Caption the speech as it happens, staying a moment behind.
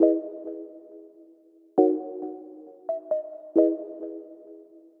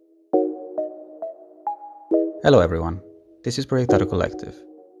Hello everyone, this is Proyectado Collective.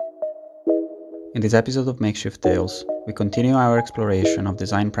 In this episode of Makeshift Tales, we continue our exploration of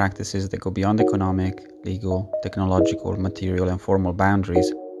design practices that go beyond economic, legal, technological, material and formal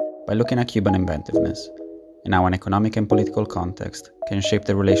boundaries by looking at Cuban inventiveness and how an economic and political context can shape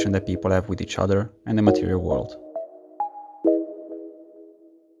the relation that people have with each other and the material world.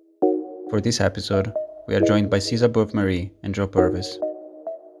 For this episode, we are joined by Cesar Boeuf-Marie and Joe Purvis.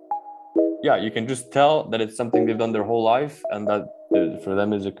 Yeah, you can just tell that it's something they've done their whole life and that for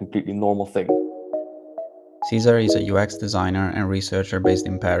them is a completely normal thing. Cesar is a UX designer and researcher based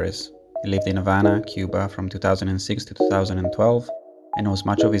in Paris. He lived in Havana, Cuba from 2006 to 2012 and owes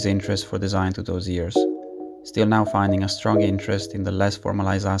much of his interest for design to those years, still now finding a strong interest in the less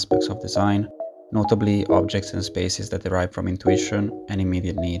formalized aspects of design, notably objects and spaces that derive from intuition and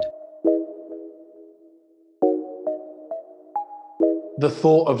immediate need. The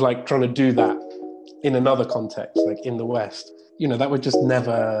thought of trying to do that in another context, like in the West, that would just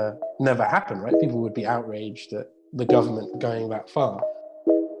never happen, right? People would be outraged at the government going that far.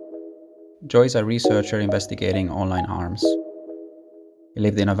 Joe is a researcher investigating online harms. He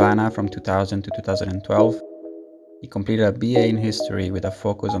lived in Havana from 2000 to 2012. He completed a BA in history with a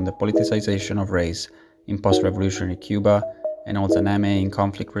focus on the politicization of race in post-revolutionary Cuba and holds an MA in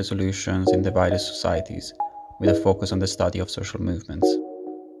conflict resolutions in divided societies with a focus on the study of social movements.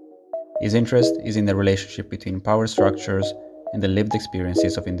 His interest is in the relationship between power structures and the lived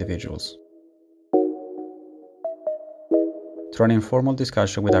experiences of individuals. Through an informal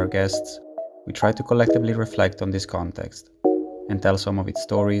discussion with our guests, we try to collectively reflect on this context and tell some of its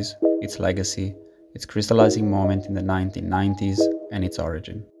stories, its legacy, its crystallizing moment in the 1990s, and its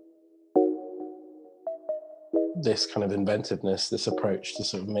origin. This kind of inventiveness, this approach to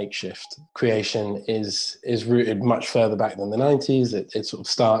sort of makeshift creation is rooted much further back than the 90s. It sort of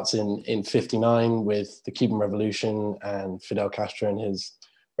starts in 59 with the Cuban Revolution and Fidel Castro and his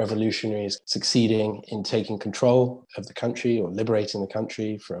revolutionaries succeeding in taking control of the country or liberating the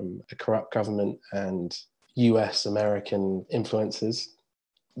country from a corrupt government and US American influences.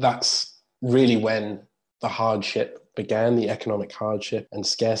 That's really when the hardship began, the economic hardship and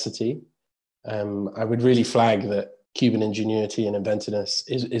scarcity. I would really flag that Cuban ingenuity and inventiveness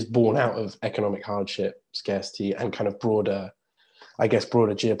is born out of economic hardship, scarcity, and kind of broader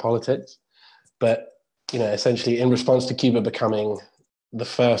geopolitics. But, essentially in response to Cuba becoming the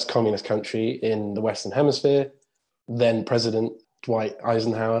first communist country in the Western Hemisphere, then President Dwight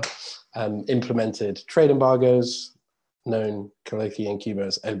Eisenhower implemented trade embargoes, known colloquially in Cuba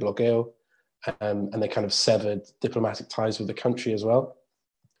as El Bloqueo, and they kind of severed diplomatic ties with the country as well.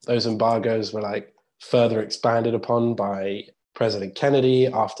 Those embargoes were further expanded upon by President Kennedy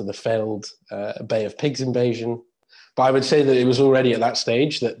after the failed Bay of Pigs invasion. But I would say that it was already at that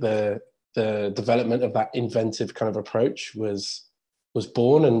stage that the development of that inventive kind of approach was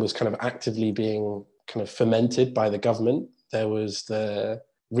born and was kind of actively being kind of fermented by the government. There was the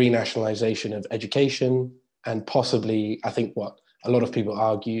renationalization of education and possibly, I think what a lot of people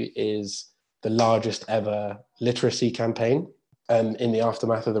argue is the largest ever literacy campaign in the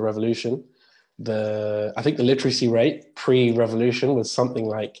aftermath of the revolution. I think the literacy rate pre-revolution was something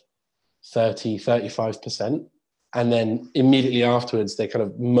like 35%. And then immediately afterwards, they kind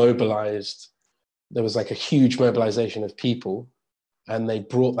of mobilized. There was a huge mobilization of people, and they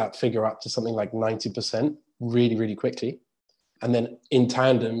brought that figure up to something like 90% really, really quickly. And then in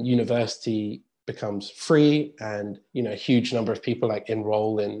tandem, university becomes free and, a huge number of people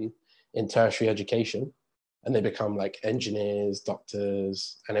enroll in tertiary education. And they become engineers,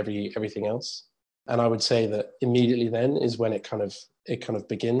 doctors, and everything else. And I would say that immediately then is when it kind of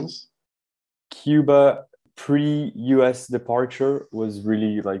begins. Cuba pre-US departure was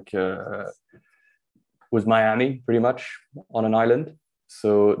really was Miami, pretty much on an island.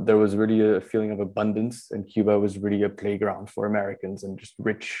 So there was really a feeling of abundance, and Cuba was really a playground for Americans and just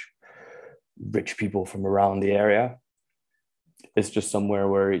rich people from around the area. It's just somewhere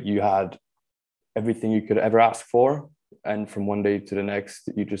where you had everything you could ever ask for, and from one day to the next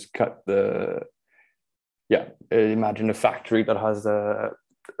you just cut imagine a factory that has a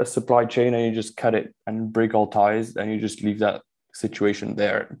supply chain, and you just cut it and break all ties, and you just leave that situation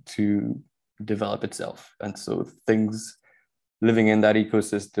there to develop itself. And so things living in that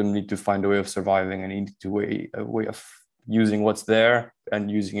ecosystem need to find a way of surviving, and need a way of using what's there and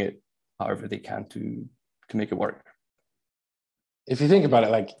using it however they can to make it work. If you think about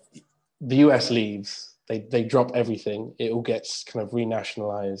it, the US leaves, they drop everything. It all gets kind of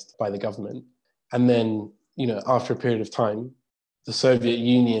renationalized by the government. And then, after a period of time, the Soviet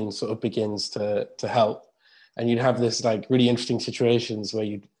Union sort of begins to help. And you'd have this really interesting situations where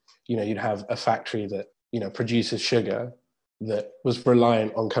you'd have a factory that produces sugar that was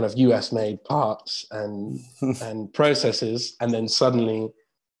reliant on kind of US made parts and processes, and then suddenly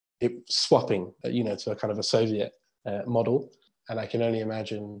it swapping, to a kind of a Soviet model. And I can only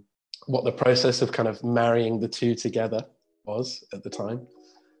imagine what the process of kind of marrying the two together was at the time.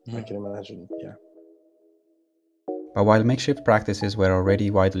 I can imagine, yeah. But while makeshift practices were already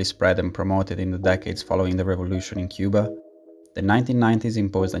widely spread and promoted in the decades following the revolution in Cuba, the 1990s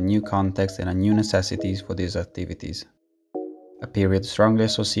imposed a new context and a new necessities for these activities. A period strongly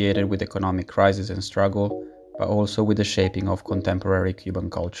associated with economic crisis and struggle, but also with the shaping of contemporary Cuban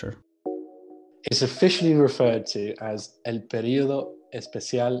culture. It's officially referred to as El Período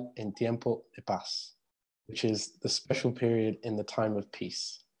Especial en Tiempo de Paz, which is the special period in the time of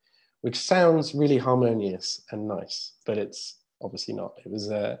peace, which sounds really harmonious and nice, but it's obviously not. It was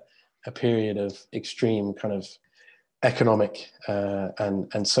a period of extreme kind of economic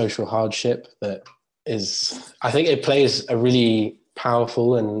and social hardship that is, I think it plays a really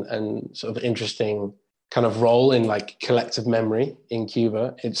powerful and sort of interesting kind of role in like collective memory in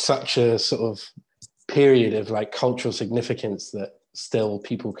Cuba. It's such a sort of period of like cultural significance that still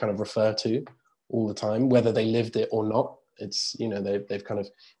people kind of refer to all the time, whether they lived it or not. It's, they've kind of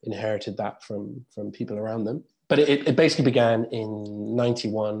inherited that from people around them. But it basically began in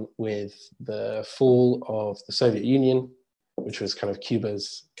 91 with the fall of the Soviet Union, which was kind of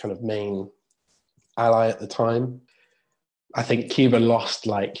Cuba's kind of main ally at the time. I think Cuba lost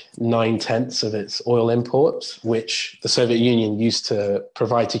like 9/10 of its oil imports, which the Soviet Union used to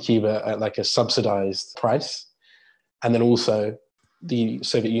provide to Cuba at like a subsidized price. And then also the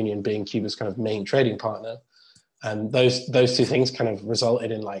Soviet Union being Cuba's kind of main trading partner. And those two things kind of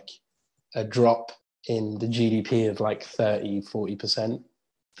resulted in like a drop in the GDP of like 30-40%.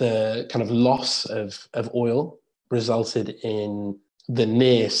 The kind of loss of oil resulted in the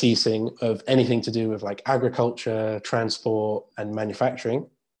near ceasing of anything to do with like agriculture, transport, and manufacturing.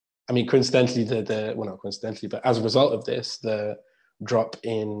 I mean, coincidentally, well, not coincidentally, but as a result of this, the drop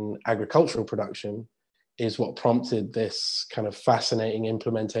in agricultural production is what prompted this kind of fascinating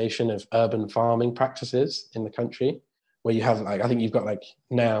implementation of urban farming practices in the country, where you have like, I think you've got like,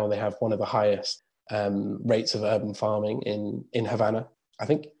 now they have one of the highest rates of urban farming in Havana. I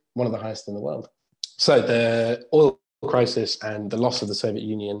think one of the highest in the world. So the oil crisis and the loss of the Soviet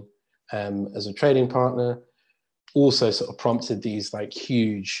Union as a trading partner also sort of prompted these like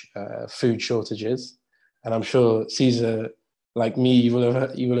huge food shortages. And I'm sure Caesar, like me, you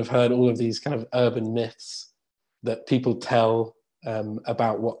will have heard all of these kind of urban myths that people tell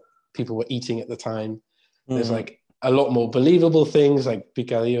about what people were eating at the time. There's like a lot more believable things like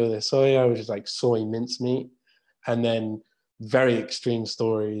picadillo de soya, which is like soy mincemeat, and then very extreme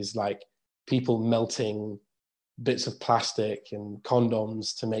stories like people melting bits of plastic and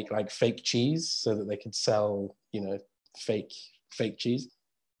condoms to make like fake cheese so that they could sell, fake cheese.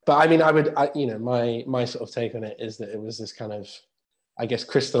 But I mean, my sort of take on it is that it was this kind of, I guess,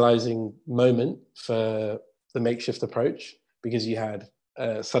 crystallizing moment for the makeshift approach, because you had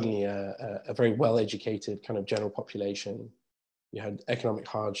suddenly a very well-educated kind of general population. You had economic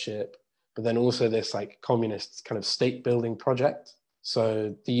hardship, but then also this like communist kind of state building project.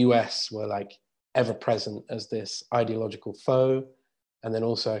 So the US were like ever present as this ideological foe, and then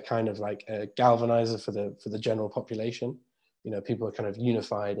also a kind of like a galvanizer for the general population. People are kind of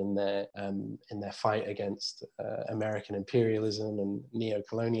unified in their fight against American imperialism and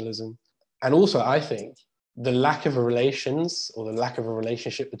neo-colonialism. And also, I think the lack of a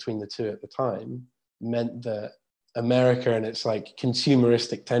relationship between the two at the time meant that America and its like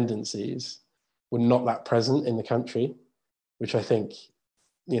consumeristic tendencies were not that present in the country, which I think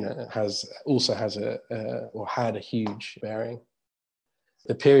had a huge bearing.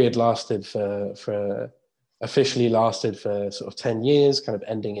 The period officially lasted for sort of 10 years, kind of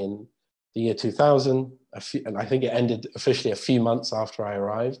ending in the year 2000. And I think it ended officially a few months after I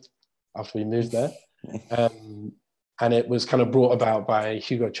arrived, after we moved there. And it was kind of brought about by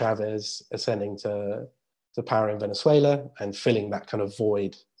Hugo Chavez ascending to power in Venezuela and filling that kind of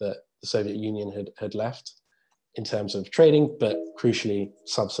void that the Soviet Union had left in terms of trading, but crucially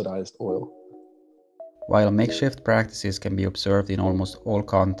subsidized oil. While makeshift practices can be observed in almost all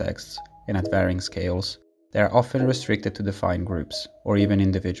contexts and at varying scales, they are often restricted to defined groups or even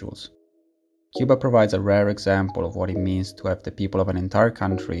individuals. Cuba provides a rare example of what it means to have the people of an entire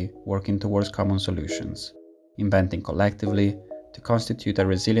country working towards common solutions, inventing collectively to constitute a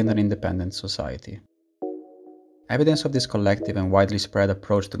resilient and independent society. Evidence of this collective and widely spread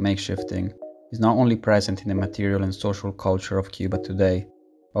approach to makeshifting is not only present in the material and social culture of Cuba today,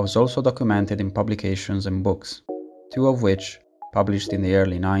 but was also documented in publications and books, two of which, published in the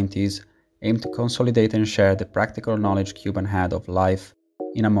early 90s, aimed to consolidate and share the practical knowledge Cuban had of life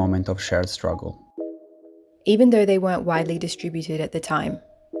in a moment of shared struggle. Even though they weren't widely distributed at the time,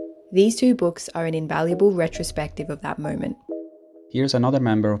 these two books are an invaluable retrospective of that moment. Here's another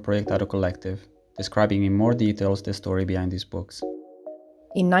member of Proyectado Collective, describing in more details the story behind these books.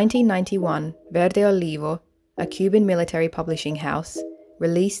 In 1991, Verde Olivo, a Cuban military publishing house,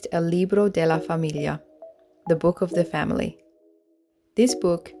 released El Libro de la Familia, the Book of the Family. This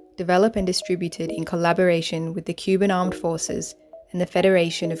book, developed and distributed in collaboration with the Cuban Armed Forces and the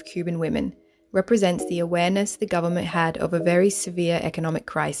Federation of Cuban Women, represents the awareness the government had of a very severe economic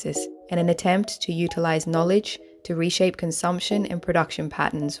crisis and an attempt to utilize knowledge to reshape consumption and production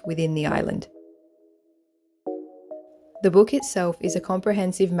patterns within the island. The book itself is a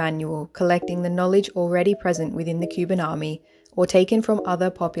comprehensive manual collecting the knowledge already present within the Cuban army or taken from other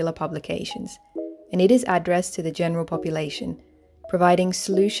popular publications, and it is addressed to the general population, providing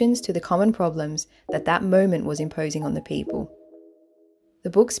solutions to the common problems that moment was imposing on the people. The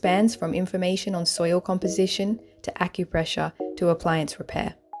book spans from information on soil composition to acupressure to appliance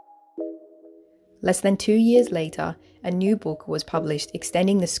repair. Less than 2 years later, a new book was published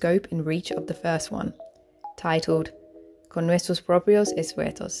extending the scope and reach of the first one, titled Con nuestros propios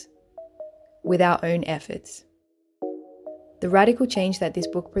esfuerzos, with our own efforts. The radical change that this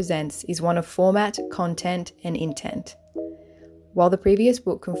book presents is one of format, content, and intent. While the previous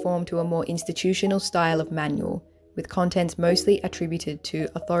book conformed to a more institutional style of manual, with contents mostly attributed to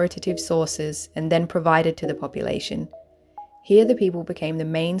authoritative sources and then provided to the population, here the people became the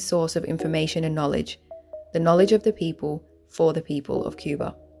main source of information and knowledge, the knowledge of the people for the people of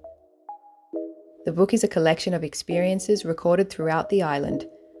Cuba. The book is a collection of experiences recorded throughout the island,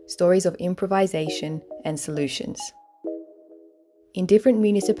 stories of improvisation and solutions. In different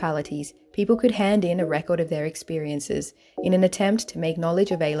municipalities, people could hand in a record of their experiences in an attempt to make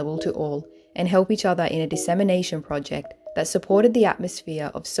knowledge available to all and help each other in a dissemination project that supported the atmosphere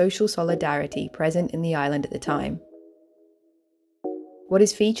of social solidarity present in the island at the time. What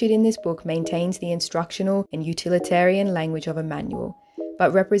is featured in this book maintains the instructional and utilitarian language of a manual,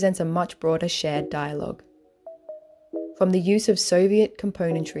 but represents a much broader shared dialogue. From the use of Soviet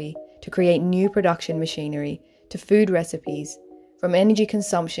componentry to create new production machinery, to food recipes, from energy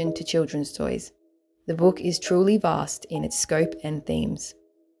consumption to children's toys, the book is truly vast in its scope and themes.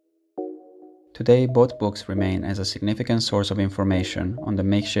 Today, both books remain as a significant source of information on the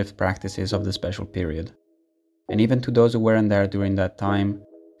makeshift practices of the special period, and even to those who weren't there during that time,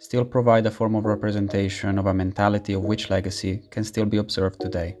 still provide a form of representation of a mentality of which legacy can still be observed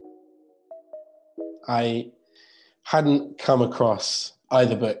today. I hadn't come across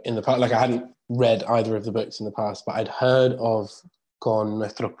either book in the past, like I hadn't read either of the books in the past, but I'd heard of Con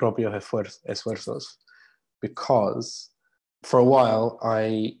nuestros propios esfuerzos because for a while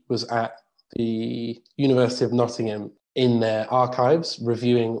I was at the University of Nottingham in their archives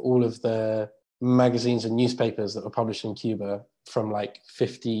reviewing all of the magazines and newspapers that were published in Cuba from like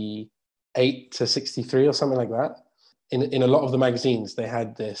 58 to 63 or something like that. In a lot of the magazines, they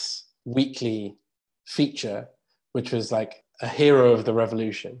had this weekly feature, which was like a hero of the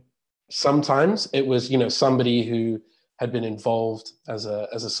revolution. Sometimes it was, somebody who had been involved as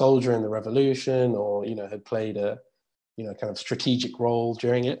a soldier in the revolution or, had played a, kind of strategic role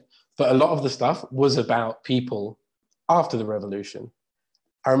during it. But a lot of the stuff was about people after the revolution.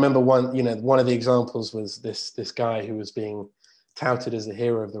 I remember one of the examples was this guy who was being touted as the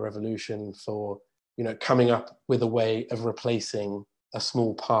hero of the revolution for, coming up with a way of replacing a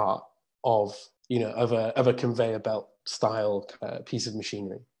small part of a conveyor belt style piece of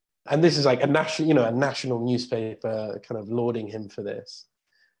machinery. And this is like a national newspaper kind of lauding him for this.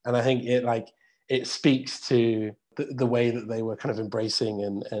 And I think it speaks to the way that they were kind of embracing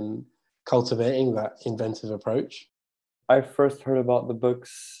and cultivating that inventive approach. I first heard about the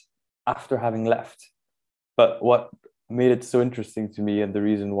books after having left. But what made it so interesting to me and the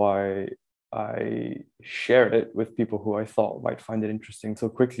reason why I shared it with people who I thought might find it interesting so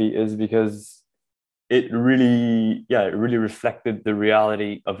quickly is because it really reflected the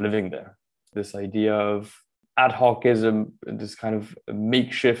reality of living there. This idea of ad hocism, this kind of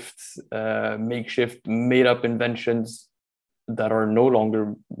makeshift made-up inventions that are no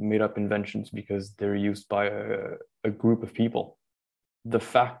longer made-up inventions because they're used by a group of people. The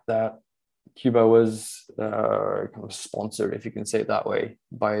fact that Cuba was kind of sponsored, if you can say it that way,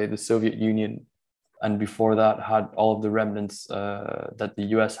 by the Soviet Union, and before that had all of the remnants that the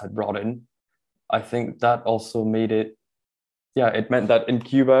US had brought in, I think that also made it, it meant that in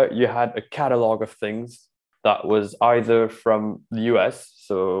Cuba, you had a catalog of things that was either from the US,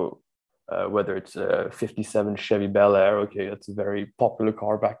 so whether it's a 57 Chevy Bel Air, okay, that's a very popular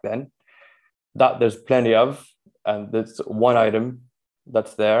car back then, that there's plenty of, and it's one item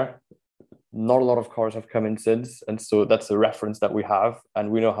that's there. Not a lot of cars have come in since, and so that's a reference that we have,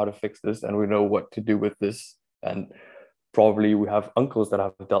 and we know how to fix this, and we know what to do with this. And probably we have uncles that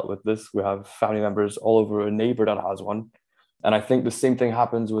have dealt with this. We have family members all over, a neighbor that has one. And I think the same thing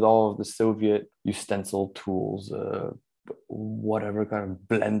happens with all of the Soviet utensil tools, whatever kind of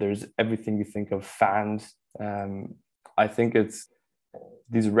blenders, everything you think of, fans. I think it's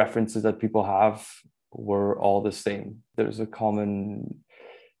these references that people have were all the same. There's a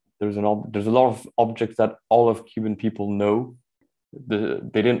lot of objects that all of Cuban people know.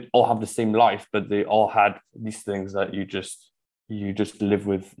 They didn't all have the same life, but they all had these things that you just live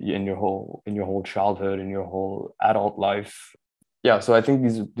with in your whole childhood, in your whole adult life. Yeah, so I think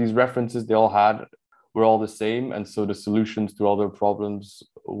these references they all had were all the same, and so the solutions to all their problems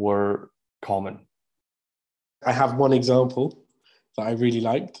were common. I have one example that I really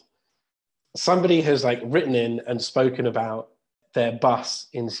liked. Somebody has written in and spoken about their bus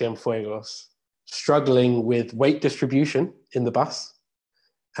in Cienfuegos struggling with weight distribution in the bus.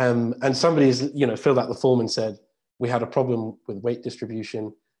 And somebody's, filled out the form and said, we had a problem with weight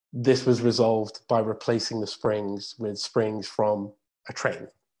distribution. This was resolved by replacing the springs with springs from a train.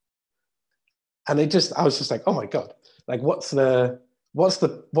 And I was just like, oh my God, what's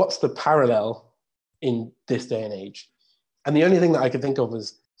the parallel in this day and age? And the only thing that I could think of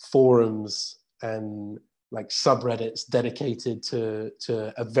was forums and subreddits dedicated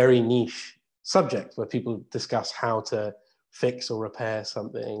to a very niche subject where people discuss how to fix or repair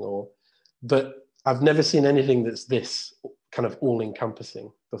something, but I've never seen anything that's this kind of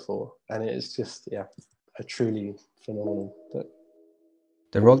all-encompassing before, and it's just a truly phenomenal book.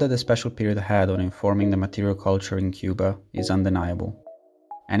 The role that the special period had on informing the material culture in Cuba is undeniable.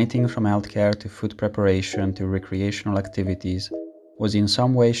 Anything from healthcare to food preparation to recreational activities was in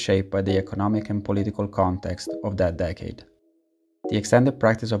some way shaped by the economic and political context of that decade. The extended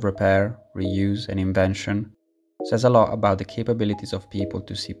practice of repair, reuse, and invention says a lot about the capabilities of people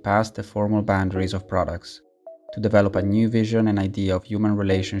to see past the formal boundaries of products, to develop a new vision and idea of human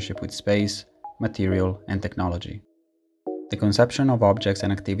relationship with space, material, and technology. The conception of objects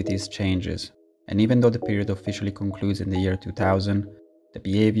and activities changes, and even though the period officially concludes in the year 2000, the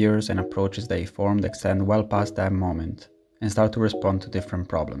behaviors and approaches they formed extend well past that moment and start to respond to different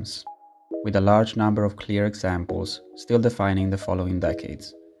problems, with a large number of clear examples still defining the following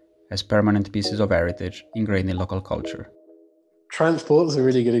decades as permanent pieces of heritage ingrained in local culture. Transport is a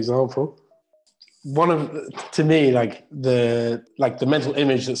really good example. To me, the mental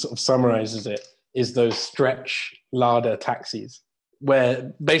image that sort of summarizes it is those stretch Lada taxis,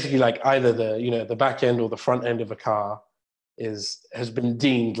 where basically either the back end or the front end of a car has been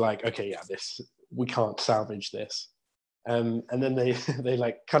deemed this, we can't salvage this. And then they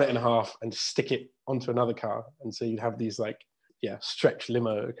cut it in half and stick it onto another car. And so you'd have these stretch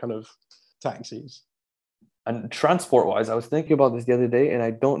limo kind of taxis. And transport-wise, I was thinking about this the other day, and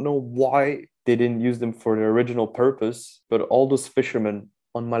I don't know why they didn't use them for their original purpose, but all those fishermen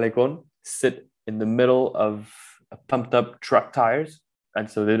on Malecon sit in the middle of pumped up truck tires. And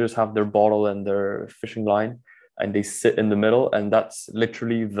so they just have their bottle and their fishing line, and they sit in the middle, and that's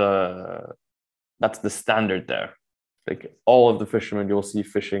literally that's the standard there. All of the fishermen you'll see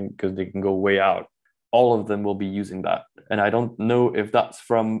fishing, because they can go way out, all of them will be using that. And I don't know if that's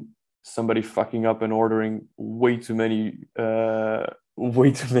from somebody fucking up and ordering way too many tires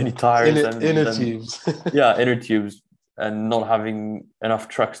inner tubes. Inner tubes, and not having enough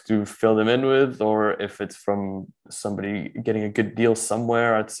trucks to fill them in with, or if it's from somebody getting a good deal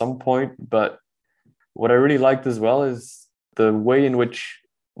somewhere at some point. But what I really liked as well is the way in which,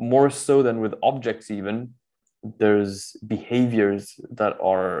 more so than with objects even, there's behaviors that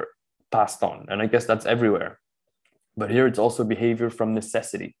are passed on. And I guess that's everywhere. But here it's also behavior from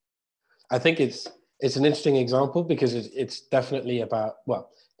necessity. I think it's an interesting example because it's definitely about,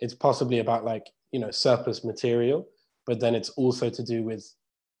 it's possibly about surplus material, but then it's also to do with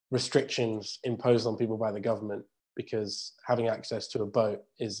restrictions imposed on people by the government, because having access to a boat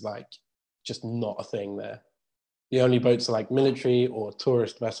is just not a thing there. The only boats are military or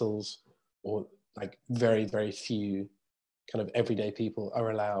tourist vessels, or very, very few kind of everyday people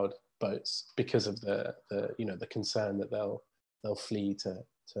are allowed boats because of the concern that they'll flee to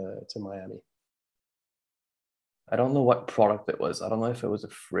Miami. I don't know what product it was. I don't know if it was a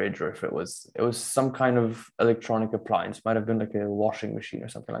fridge or if it was some kind of electronic appliance. Might have been a washing machine or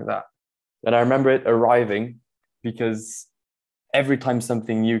something like that. And I remember it arriving, because every time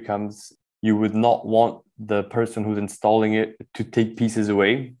something new comes, you would not want the person who's installing it to take pieces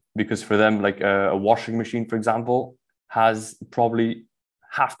away, because for them, a washing machine, for example, has probably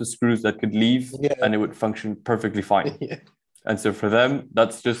half the screws that could leave, and it would function perfectly fine. And so for them,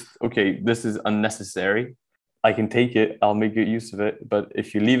 that's just, okay, this is unnecessary. I can take it, I'll make good use of it. But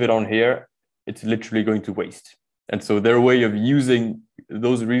if you leave it on here, it's literally going to waste. And so their way of using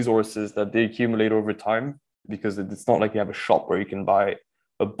those resources that they accumulate over time, because it's not like you have a shop where you can buy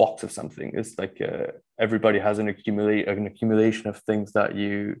a box of something. It's like everybody has an accumulation of things that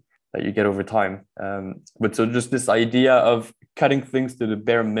you get over time. But so just this idea of cutting things to the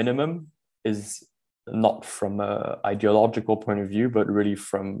bare minimum is not from an ideological point of view, but really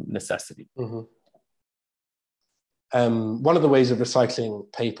from necessity. Mm-hmm. One of the ways of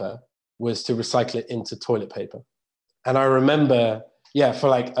recycling paper was to recycle it into toilet paper. And I remember, for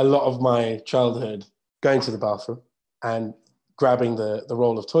like a lot of my childhood, going to the bathroom and grabbing the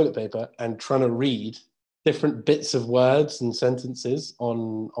roll of toilet paper and trying to read different bits of words and sentences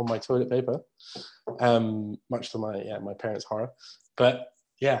on my toilet paper, much to my parents' horror. But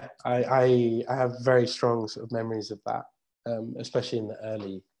I have very strong sort of memories of that, especially in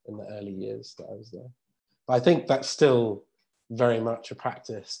the early years that I was there. But I think that's still very much a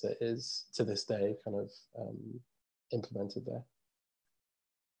practice that is to this day kind of implemented there.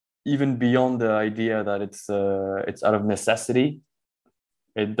 Even beyond the idea that it's out of necessity,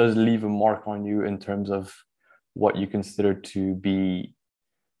 it does leave a mark on you in terms of what you consider to be.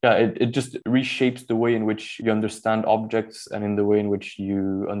 It just reshapes the way in which you understand objects and in the way in which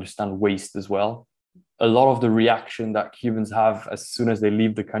you understand waste as well. A lot of the reaction that Cubans have as soon as they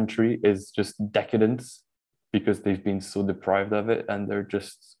leave the country is just decadence, because they've been so deprived of it, and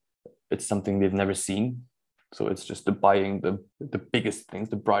it's something they've never seen. So it's just buying the biggest things,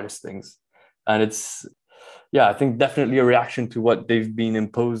 the brightest things. And it's, I think definitely a reaction to what they've been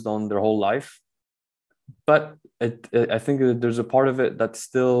imposed on their whole life. But I think that there's a part of it that's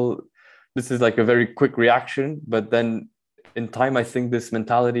still, this is like a very quick reaction. But then in time, I think this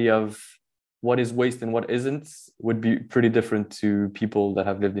mentality of what is waste and what isn't would be pretty different to people that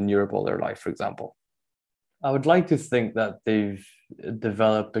have lived in Europe all their life, for example. I would like to think that they've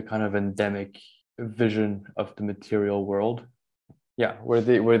developed a kind of endemic vision of the material world, where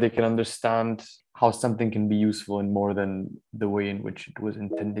they can understand how something can be useful in more than the way in which it was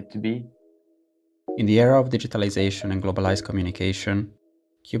intended to be. In the era of digitalization and globalized communication,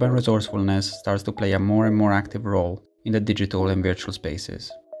 Cuban resourcefulness starts to play a more and more active role in the digital and virtual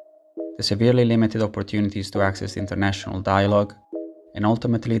spaces. The severely limited opportunities to access international dialogue, and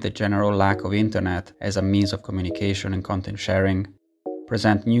ultimately the general lack of internet as a means of communication and content sharing,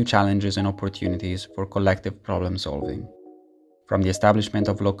 present new challenges and opportunities for collective problem solving, from the establishment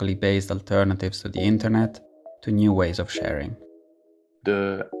of locally based alternatives to the internet to new ways of sharing.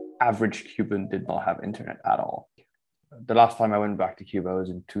 The average Cuban did not have internet at all. The last time I went back to Cuba was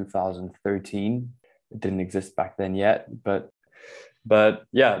in 2013. It didn't exist back then yet, but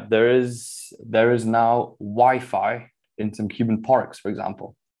there is now Wi-Fi in some Cuban parks, for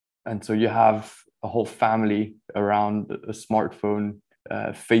example. And so you have a whole family around a smartphone,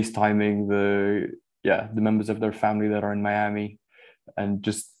 FaceTiming the members of their family that are in Miami. And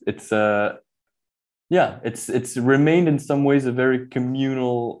just it's remained in some ways a very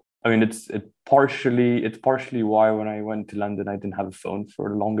communal. I mean, it's partially why when I went to London I didn't have a phone for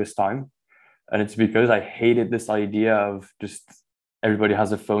the longest time, and it's because I hated this idea of just everybody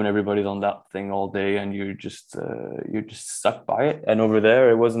has a phone, everybody's on that thing all day, and you're just sucked by it. And over there,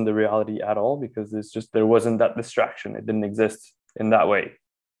 it wasn't the reality at all, because there wasn't that distraction. It didn't exist in that way,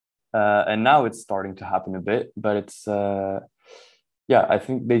 and now it's starting to happen a bit, but it's I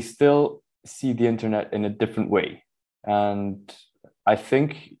think they still see the internet in a different way. And I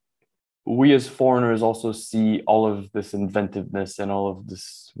think we as foreigners also see all of this inventiveness and all of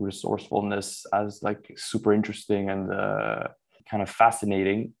this resourcefulness as like super interesting and kind of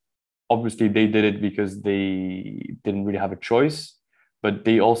fascinating. Obviously, they did it because they didn't really have a choice, but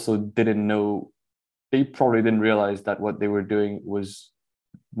they also they probably didn't realize that what they were doing was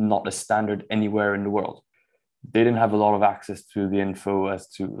not a standard anywhere in the world. They didn't have a lot of access to the info as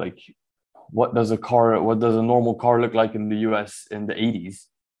to like, what does a normal car look like in the US in the 80s?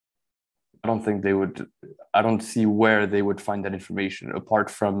 I don't see where they would find that information,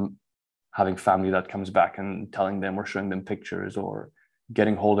 apart from having family that comes back and telling them or showing them pictures, or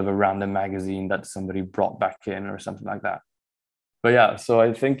getting hold of a random magazine that somebody brought back in or something like that. But so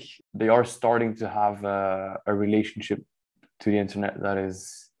I think they are starting to have a relationship to the internet that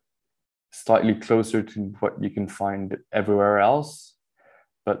is slightly closer to what you can find everywhere else.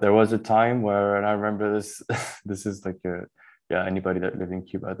 But there was a time where, and I remember this, this is like anybody that lived in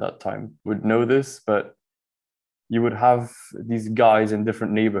Cuba at that time would know this, but you would have these guys in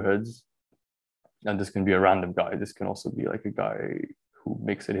different neighborhoods, and this can be a random guy. This can also be like a guy who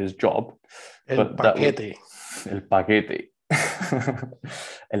makes it his job. El paquete. El paquete.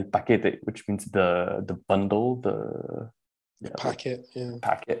 El paquete, which means the bundle, the packet. Yeah.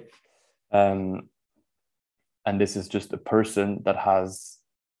 Packet. And this is just a person that has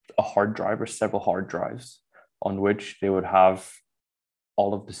a hard drive or several hard drives on which they would have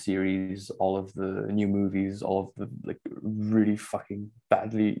all of the series, all of the new movies, all of the like really fucking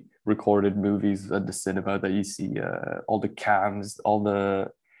badly recorded movies at the cinema that you see, all the cams, all the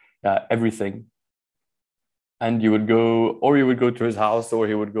everything. And you would go to his house, or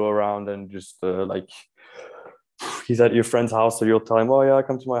he would go around and just like he's at your friend's house, so you'll tell him, oh yeah,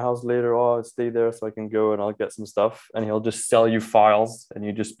 come to my house later, oh I'll stay there so I can go and I'll get some stuff, and he'll just sell you files, and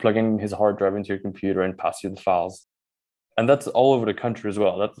you just plug in his hard drive into your computer and pass you the files. And that's all over the country as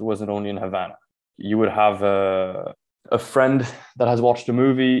well. That wasn't only in Havana. You would have a friend that has watched a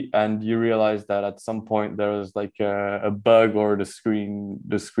movie, and you realize that at some point there was like a bug, or the screen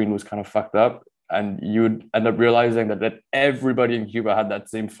was kind of fucked up, and you would end up realizing that everybody in Cuba had that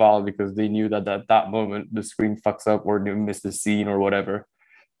same file, because they knew that at that moment the screen fucks up, or you missed a scene or whatever.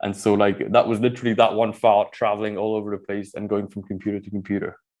 And so like that was literally that one file traveling all over the place and going from computer to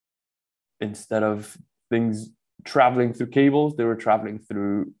computer. Instead of things traveling through cables, they were traveling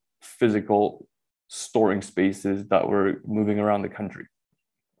through physical storing spaces that were moving around the country.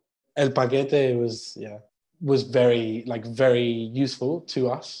 El paquete was very useful to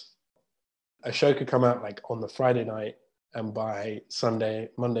us. A show could come out like on the Friday night, and by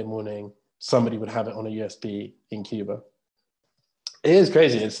Monday morning, somebody would have it on a USB in Cuba. It is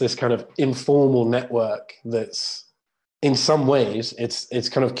crazy. It's this kind of informal network that's, in some ways, it's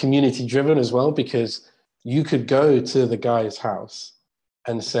kind of community driven as well, because you could go to the guy's house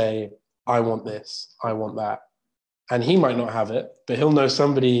and say, I want this, I want that. And he might not have it, but he'll know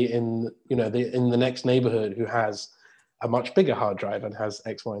somebody in the next neighborhood who has a much bigger hard drive and has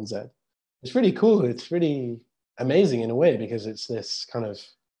X, Y, and Z. It's really cool. It's really amazing in a way, because it's this kind of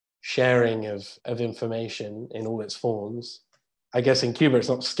sharing of information in all its forms. I guess in Cuba,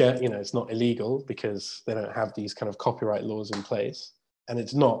 it's not illegal, because they don't have these kind of copyright laws in place. And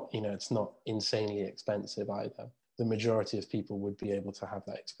it's not insanely expensive either. The majority of people would be able to have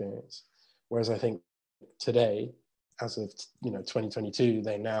that experience. Whereas I think today, as of 2022,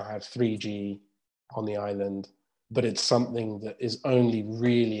 they now have 3G on the island, but it's something that is only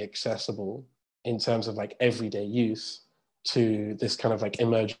really accessible in terms of like everyday use to this kind of like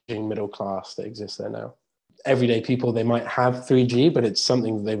emerging middle class that exists there now. Everyday people, they might have 3G, but it's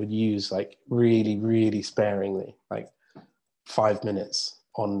something that they would use like really, really sparingly, like 5 minutes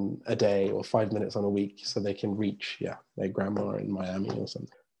on a day or 5 minutes on a week, so they can reach their grandma in Miami or something.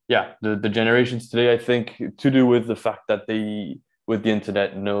 Yeah, the generations today, I think, to do with the fact that they, with the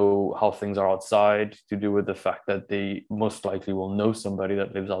internet, know how things are outside, to do with the fact that they most likely will know somebody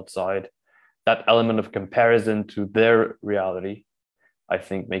that lives outside. That element of comparison to their reality, I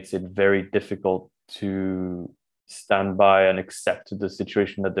think, makes it very difficult to stand by and accept the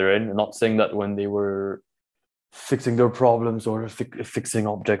situation that they're in. I'm not saying that when they were fixing their problems or fixing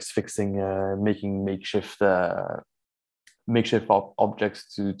objects, making makeshift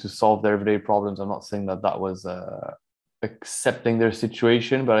objects to solve their everyday problems, I'm not saying that was accepting their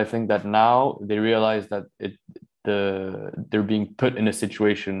situation, but I think that now they realize that they're being put in a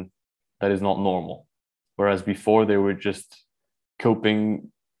situation that is not normal, whereas before they were just coping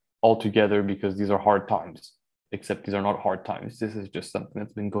altogether because these are hard times. Except these are not hard times. This is just something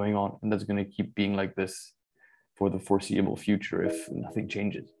that's been going on, and that's going to keep being like this for the foreseeable future if nothing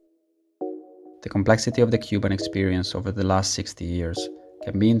changes. The complexity of the Cuban experience over the last 60 years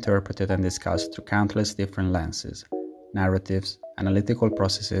can be interpreted and discussed through countless different lenses, narratives, analytical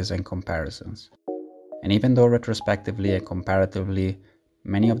processes, and comparisons. And even though retrospectively and comparatively,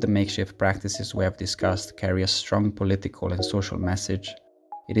 many of the makeshift practices we have discussed carry a strong political and social message,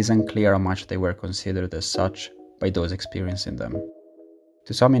 it is unclear how much they were considered as such by those experiencing them.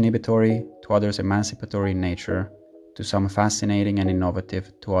 To some inhibitory, to others emancipatory in nature, to some fascinating and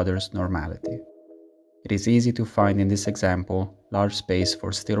innovative, to others normality. It is easy to find in this example large space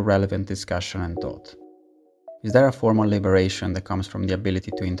for still relevant discussion and thought. Is there a formal liberation that comes from the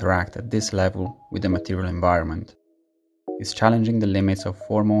ability to interact at this level with the material environment? Is challenging the limits of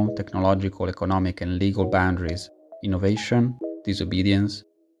formal, technological, economic, and legal boundaries innovation, disobedience,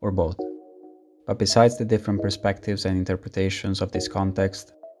 or both? But besides the different perspectives and interpretations of this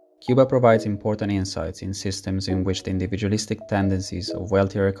context, Cuba provides important insights in systems in which the individualistic tendencies of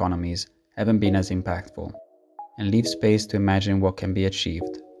wealthier economies haven't been as impactful, and leave space to imagine what can be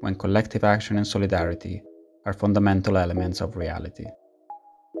achieved when collective action and solidarity are fundamental elements of reality.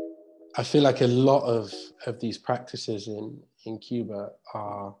 I feel like a lot of these practices in Cuba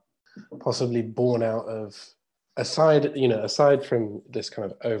are possibly born out of, aside from this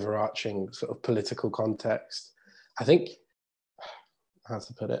kind of overarching sort of political context, I think, how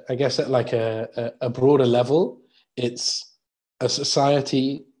to put it, I guess at like a broader level, it's a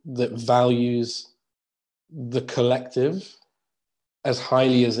society that values the collective as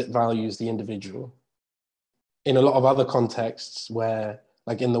highly as it values the individual. In a lot of other contexts where,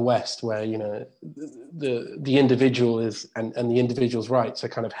 like in the West, where, you know, the individual is, and the individual's rights are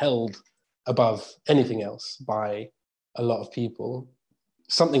kind of held above anything else by a lot of people,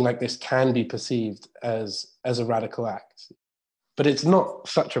 something like this can be perceived as a radical act. But it's not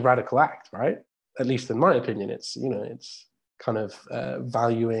such a radical act, right? At least in my opinion, it's, you know, it's kind of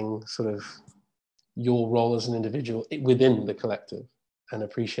valuing sort of your role as an individual within the collective and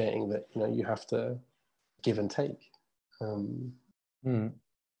appreciating that, you know, you have to give and take.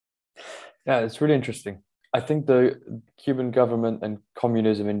 Yeah, it's really interesting. I think the Cuban government and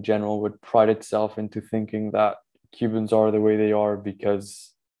communism in general would pride itself into thinking that Cubans are the way they are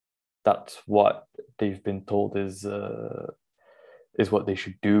because that's what they've been told is what they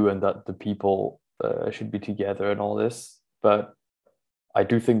should do, and that the people should be together and all this. But I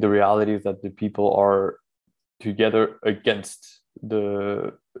do think the reality is that the people are together against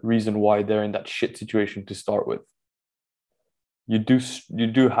the reason why they're in that shit situation to start with. You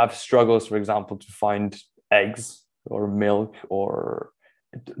do have struggles, for example, to find eggs or milk or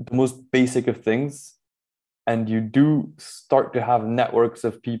the most basic of things. And you do start to have networks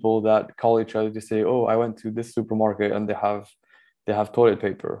of people that call each other to say, oh, I went to this supermarket and they have toilet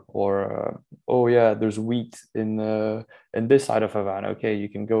paper, or oh yeah, there's wheat in this side of Havana. Okay, you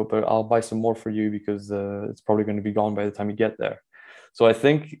can go, but I'll buy some more for you because it's probably going to be gone by the time you get there. So I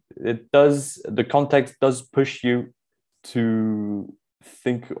think the context does push you to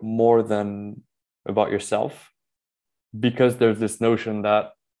think more than about yourself, because there's this notion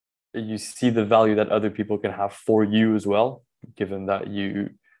that you see the value that other people can have for you as well, given that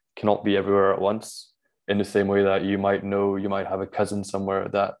you cannot be everywhere at once, in the same way that you might have a cousin somewhere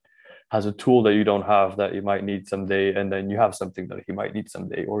that has a tool that you don't have that you might need someday, and then you have something that he might need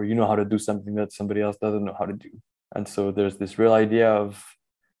someday, or you know how to do something that somebody else doesn't know how to do. And so there's this real idea of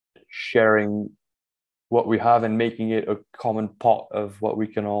sharing what we have and making it a common pot of what we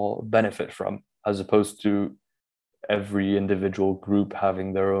can all benefit from, as opposed to every individual group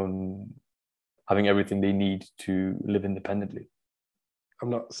having everything they need to live independently. I'm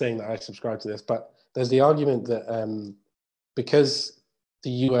not saying that I subscribe to this, but there's the argument that because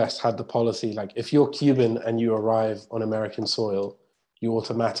the US had the policy, like if you're Cuban and you arrive on American soil, you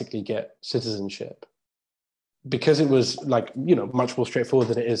automatically get citizenship. Because it was like, you know, much more straightforward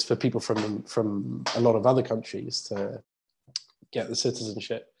than it is for people from a lot of other countries to get the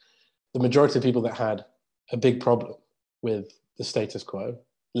citizenship. The majority of people that had a big problem with the status quo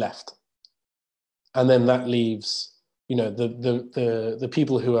left. And then that leaves, you know, the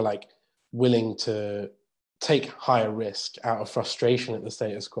people who are like willing to take higher risk out of frustration at the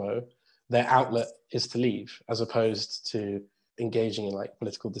status quo, their outlet is to leave, as opposed to engaging in like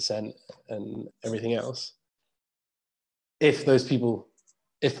political dissent and everything else. If those people,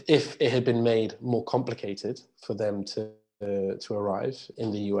 if it had been made more complicated for them to arrive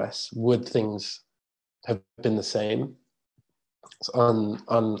in the US, would things have been the same? It's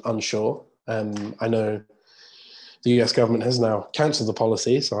unsure. I know the US government has now cancelled the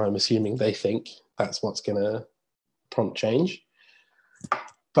policy, so I'm assuming they think that's what's going to prompt change.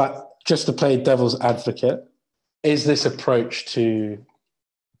 But just to play devil's advocate, has this approach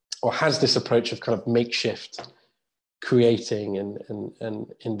of kind of makeshift creating and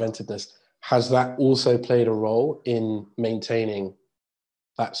inventiveness, has that also played a role in maintaining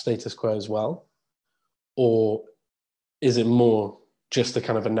that status quo as well? Or is it more just a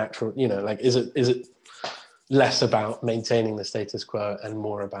kind of a natural, you know, like, is it less about maintaining the status quo and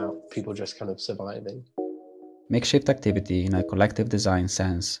more about people just kind of surviving? Makeshift activity in a collective design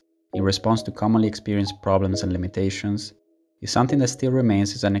sense, in response to commonly experienced problems and limitations, is something that still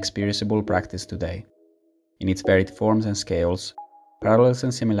remains as an experienceable practice today. In its varied forms and scales, parallels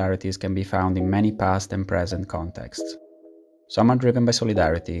and similarities can be found in many past and present contexts. Some are driven by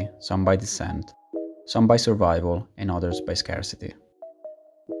solidarity, some by dissent, some by survival, and others by scarcity.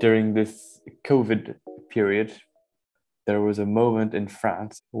 During this COVID period, there was a moment in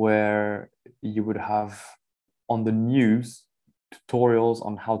France where you would have on the news tutorials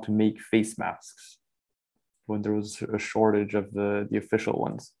on how to make face masks when there was a shortage of the official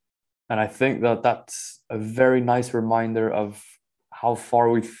ones. And I think that that's a very nice reminder of how far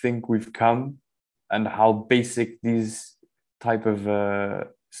we think we've come and how basic these type of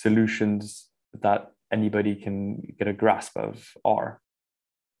solutions that anybody can get a grasp of are.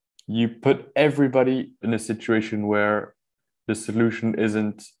 You put everybody in a situation where the solution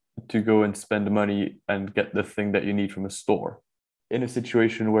isn't to go and spend money and get the thing that you need from a store. In a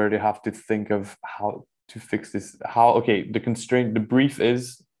situation where they have to think of how to fix this, okay, the constraint, the brief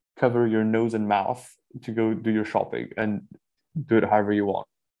is cover your nose and mouth to go do your shopping and do it however you want.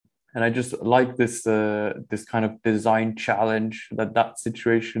 And I just like this this kind of design challenge that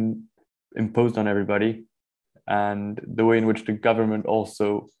situation imposed on everybody, and the way in which the government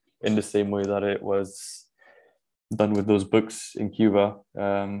also, in the same way that it was done with those books in Cuba.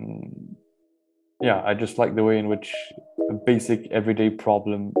 Yeah, I just like the way in which a basic everyday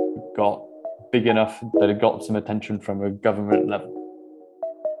problem got big enough that it got some attention from a government level.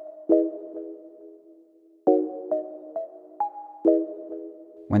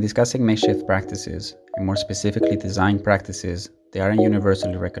 When discussing makeshift practices, and more specifically design practices, they aren't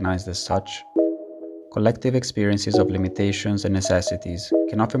universally recognized as such. Collective experiences of limitations and necessities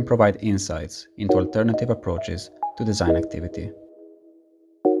can often provide insights into alternative approaches to design activity.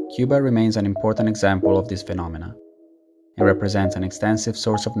 Cuba remains an important example of this phenomena and represents an extensive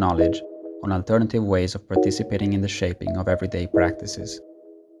source of knowledge on alternative ways of participating in the shaping of everyday practices.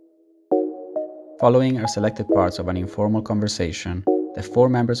 Following are selected parts of an informal conversation that 4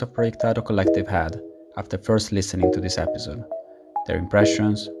 members of Proyectado Collective had after first listening to this episode, their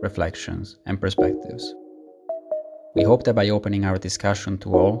impressions, reflections, and perspectives. We hope that by opening our discussion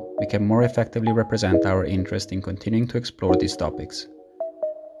to all, we can more effectively represent our interest in continuing to explore these topics,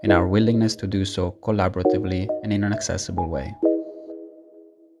 and our willingness to do so collaboratively and in an accessible way.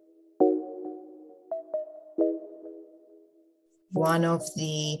 One of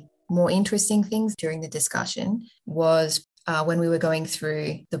the more interesting things during the discussion was when we were going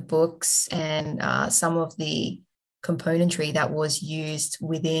through the books and some of the componentry that was used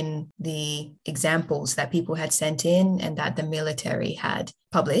within the examples that people had sent in and that the military had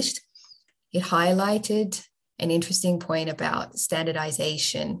published. It highlighted an interesting point about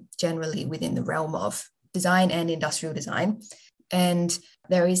standardization generally within the realm of design and industrial design. And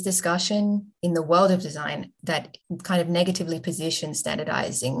there is discussion in the world of design that kind of negatively positions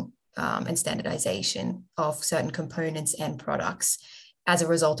standardizing and standardization of certain components and products as a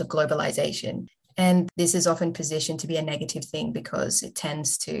result of globalization. And this is often positioned to be a negative thing because it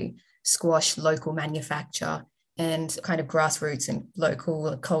tends to squash local manufacture and kind of grassroots and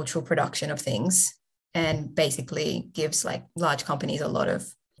local cultural production of things, and basically gives like large companies a lot of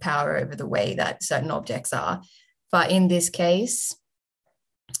power over the way that certain objects are. But in this case,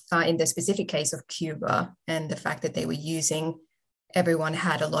 in the specific case of Cuba and the fact that they were using, everyone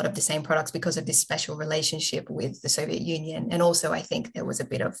had a lot of the same products because of this special relationship with the Soviet Union. And also, I think there was a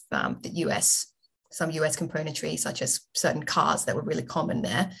bit of some US componentry, such as certain cars that were really common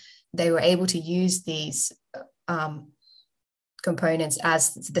there. They were able to use these components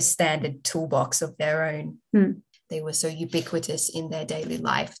as the standard toolbox of their own. They were so ubiquitous in their daily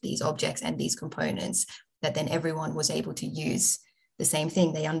life, these objects and these components, that then everyone was able to use the same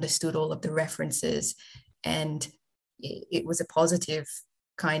thing. They understood all of the references, and it was a positive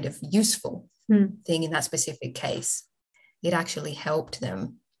kind of useful thing in that specific case. It actually helped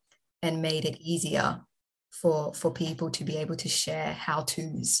them and made it easier for people to be able to share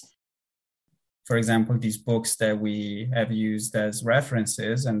how-tos. For example, these books that we have used as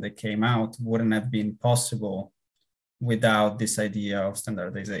references and they came out wouldn't have been possible without this idea of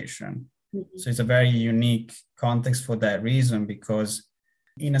standardization. So it's a very unique context for that reason, because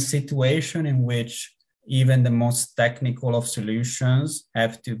in a situation in which even the most technical of solutions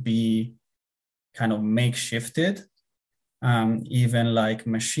have to be kind of makeshifted, even like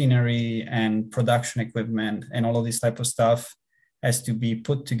machinery and production equipment and all of this type of stuff has to be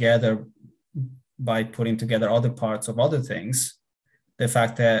put together by putting together other parts of other things. The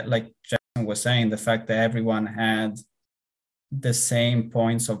fact that, like Jackson was saying, the fact that everyone had the same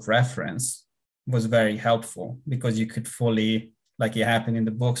points of reference was very helpful, because you could fully, like it happened in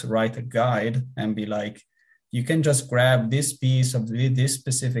the books, write a guide and be like, you can just grab this piece of this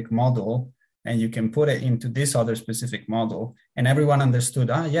specific model and you can put it into this other specific model. And everyone understood,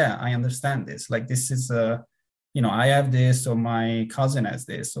 yeah, I understand this. Like this is, I have this, or my cousin has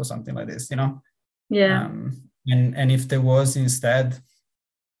this, or something like this, Yeah. And if there was instead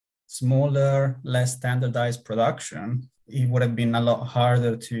smaller, less standardized production, it would have been a lot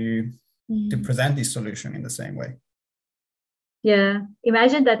harder to present this solution in the same way. Yeah.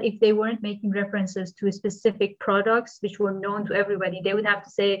 Imagine that if they weren't making references to specific products which were known to everybody, they would have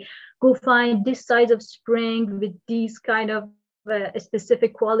to say, go find this size of spring with these kind of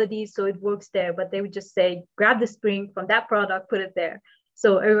specific qualities so it works there. But they would just say, grab the spring from that product, put it there.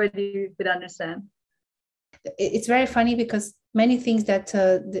 So everybody would understand. It's very funny because many things that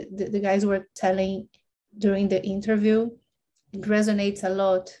the guys were telling during the interview, it resonates a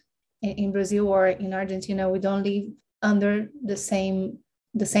lot in Brazil or in Argentina. We don't live under the same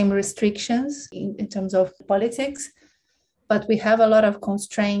restrictions in terms of politics, but we have a lot of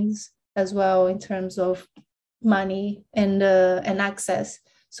constraints as well in terms of money and access.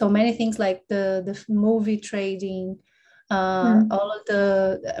 So many things like the movie trading, all of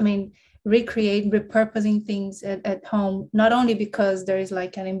repurposing things at home, not only because there is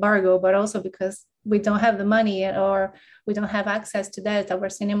like an embargo, but also because we don't have the money or we don't have access to that. Our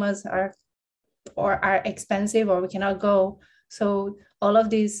cinemas are expensive or we cannot go. So all of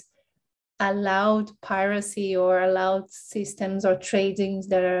these allowed piracy or allowed systems or tradings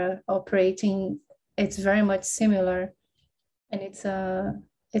that are operating, it's very much similar. And it's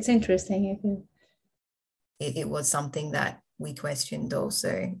interesting. It was something that we questioned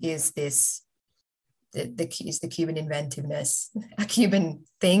also. Is this is the Cuban inventiveness a Cuban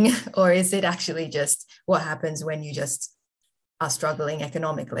thing, or is it actually just what happens when you just are struggling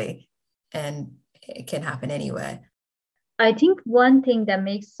economically, and it can happen anywhere? I think one thing that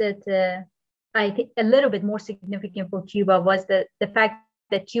makes it I think a little bit more significant for Cuba was the fact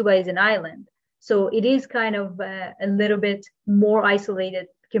that Cuba is an island. So it is kind of a little bit more isolated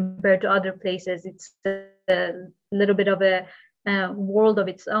compared to other places. It's a little bit of a world of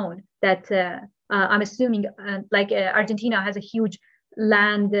its own that I'm assuming Argentina has a huge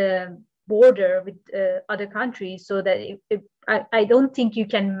land border with other countries, so that I don't think you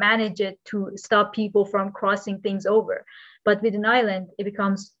can manage it to stop people from crossing things over. But with an island, it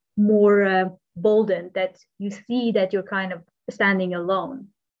becomes more bolden, that you see that you're kind of standing alone.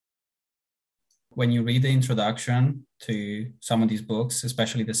 When you read the introduction to some of these books,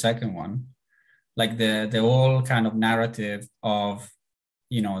 especially the second one, like the whole kind of narrative of,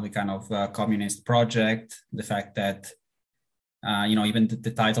 the kind of communist project, the fact that, even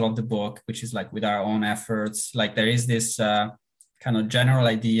the title of the book, which is like with our own efforts, like there is this kind of general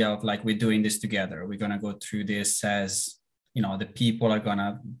idea of like, we're doing this together. We're going to go through this as, the people are going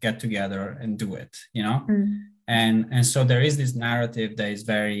to get together and do it, And so there is this narrative that is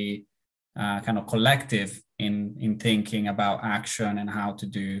very kind of collective in thinking about action and how to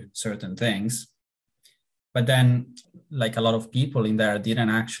do certain things. But then, like a lot of people in there didn't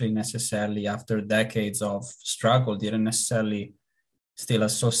actually necessarily, after decades of struggle, didn't necessarily still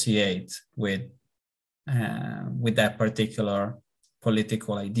associate with that particular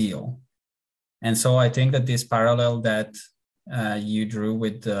political ideal. And so I think that this parallel that you drew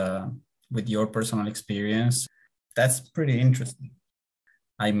with your personal experience, that's pretty interesting.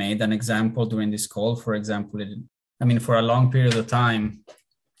 I made an example during this call, for example, for a long period of time,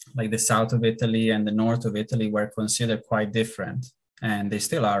 like the south of Italy and the north of Italy were considered quite different, and they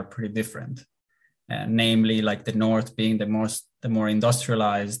still are pretty different. Namely, like the north being the more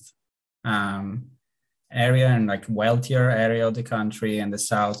industrialized area and like wealthier area of the country, and the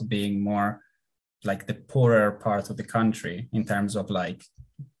south being more like the poorer part of the country in terms of like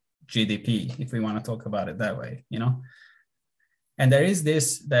GDP, if we want to talk about it that way, And there is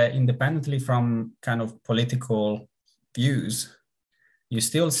this, that independently from kind of political views, you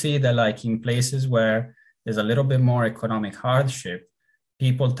still see that like in places where there's a little bit more economic hardship,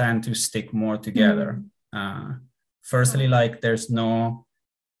 people tend to stick more together. Firstly, like there's no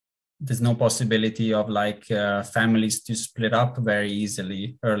possibility of like families to split up very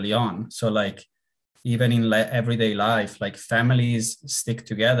easily early on. So like even in everyday life, like families stick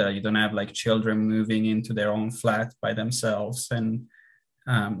together. You don't have like children moving into their own flat by themselves. And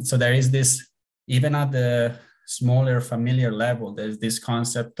so there is this, even at the smaller familiar level, there's this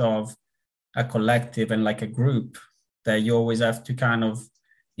concept of a collective and like a group that you always have to kind of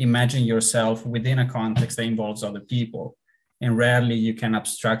imagine yourself within a context that involves other people. And rarely you can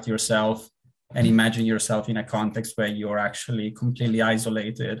abstract yourself and imagine yourself in a context where you're actually completely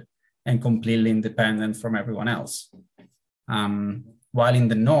isolated and completely independent from everyone else. While in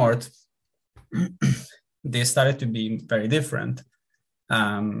the north, they started to be very different.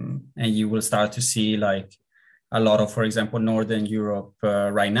 And you will start to see like a lot of, for example, Northern Europe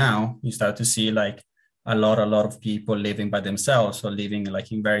right now, you start to see like a lot of people living by themselves or living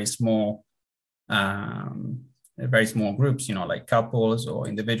like in very small groups, like couples or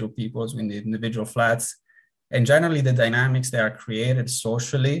individual peoples in the individual flats. And generally the dynamics that are created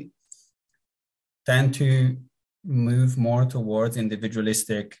socially tend to move more towards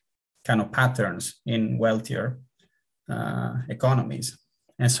individualistic kind of patterns in wealthier economies.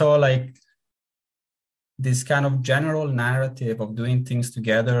 And so like this kind of general narrative of doing things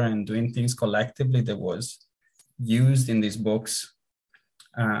together and doing things collectively that was used in these books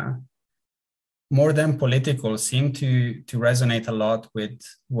more than political, seem to resonate a lot with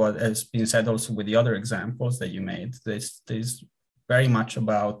what has been said also with the other examples that you made. There's very much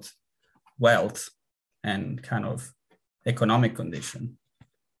about wealth and kind of economic condition.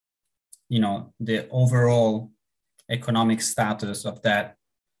 The overall economic status of that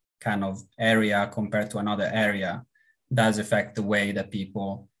kind of area compared to another area does affect the way that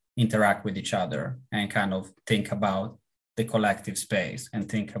people interact with each other and kind of think about the collective space and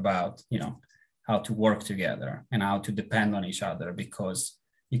think about, how to work together and how to depend on each other, because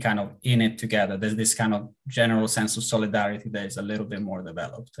you kind of in it together. There's this kind of general sense of solidarity that is a little bit more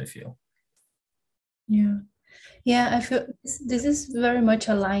developed, I feel. Yeah, I feel this is very much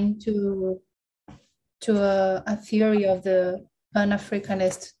aligned to a theory of the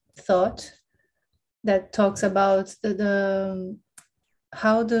Pan-Africanist thought that talks about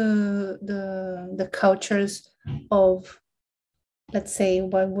how the cultures of, let's say,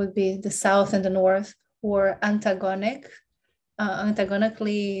 what would be the South and the North were antagonically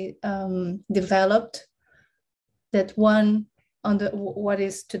developed. That one on what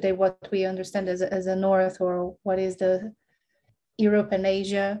is today what we understand as a North, or what is the Europe and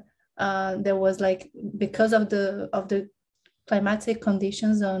Asia, there was like, because of the climatic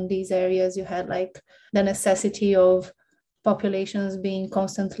conditions on these areas, you had like the necessity of populations being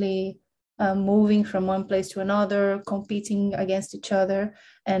constantly moving from one place to another, competing against each other,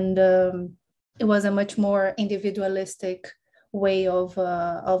 and it was a much more individualistic way of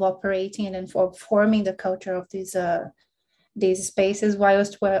operating and for forming the culture of these spaces,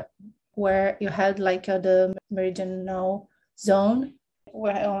 whilst where you had like the meridional zone,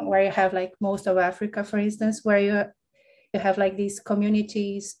 where you have like most of Africa, for instance, where you have like these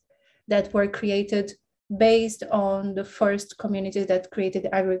communities that were created based on the first communities that created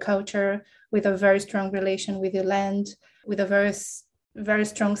agriculture, with a very strong relation with the land, with a very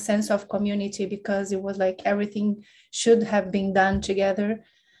strong sense of community, because it was like everything should have been done together.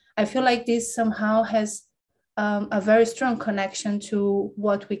 I feel like this somehow has a very strong connection to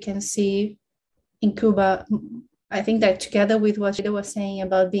what we can see in Cuba. I think that together with what Shida was saying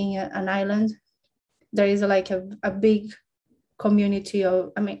about being an island, there is like a big community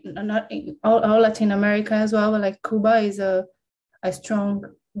of, I mean, not all Latin America as well, but like Cuba is a strong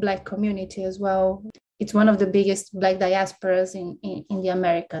Black community as well. It's one of the biggest Black diasporas in the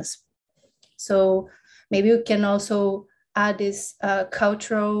Americas. So maybe we can also add this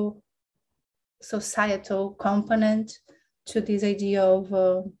cultural, societal component to this idea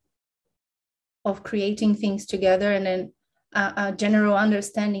of creating things together, and then a general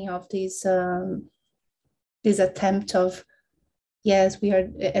understanding of this attempt of, yes, we are,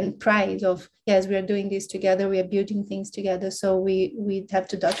 and pride of, yes, we are doing this together, we are building things together, so we have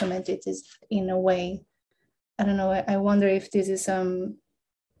to document it in a way. I don't know, I wonder if this is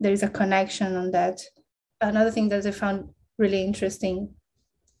there is a connection on that. Another thing that I found really interesting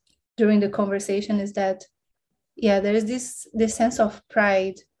during the conversation is that, yeah, there is this sense of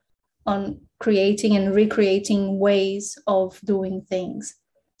pride on creating and recreating ways of doing things.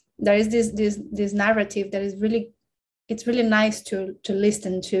 There is this narrative that is really, it's really nice to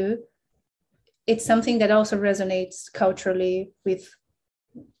listen to. It's something that also resonates culturally with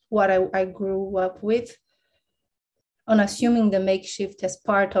what I grew up with, on assuming the makeshift as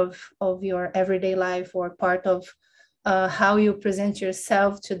part of your everyday life, or part of how you present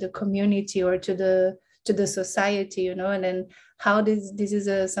yourself to the community or to the society, and then how this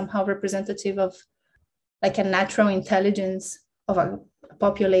is somehow representative of like a natural intelligence of a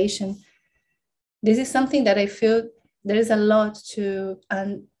population. This is something that I feel there is a lot to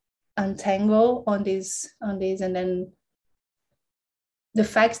untangle on this, and then the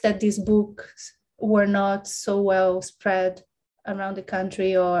fact that these books were not so well spread around the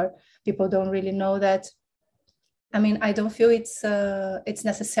country, or people don't really know that. I mean, I don't feel it's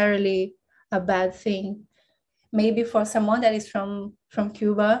necessarily a bad thing. Maybe for someone that is from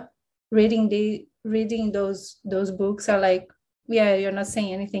Cuba, reading those books are like, yeah, you're not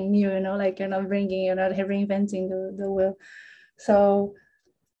saying anything new, like you're not reinventing the wheel. So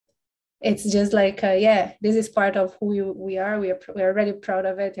it's just like, yeah, this is part of who we are. We are already proud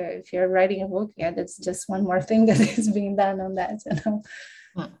of it. If you're writing a book, yeah, that's just one more thing that is being done on that,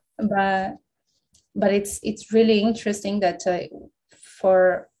 But it's really interesting that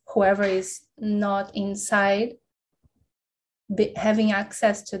for whoever is not inside, having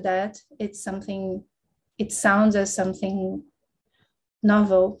access to that, it sounds as something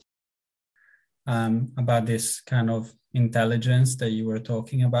novel. About this kind of intelligence that you were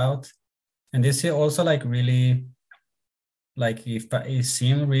talking about. And this is also like really, like it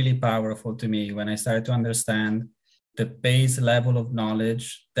seemed really powerful to me when I started to understand the base level of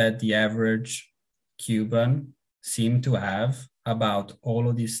knowledge that the average Cuban seem to have about all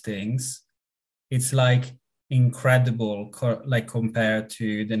of these things, it's like incredible, like compared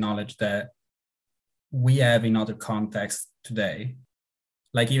to the knowledge that we have in other contexts today.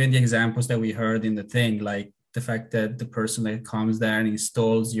 Like even the examples that we heard in the thing, like the fact that the person that comes there and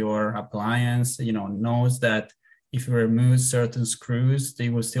installs your appliance, knows that if you remove certain screws, they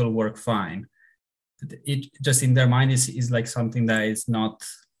will still work fine. It just in their mind is like something that it's not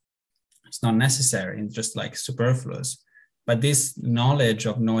necessary. It's just like superfluous. But this knowledge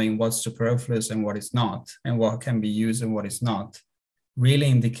of knowing what's superfluous and what is not, and what can be used and what is not, really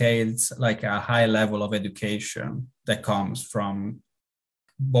indicates like a high level of education that comes from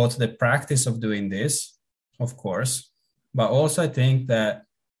both the practice of doing this, of course, but also I think that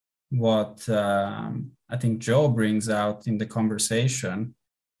what I think Joe brings out in the conversation,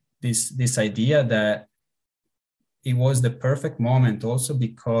 this idea that it was the perfect moment also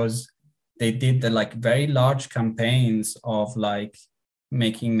because they did the like very large campaigns of like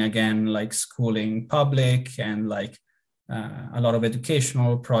making again like schooling public and like a lot of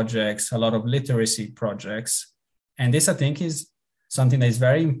educational projects, a lot of literacy projects. And this I think is something that is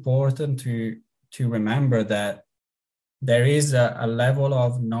very important to remember, that there is a level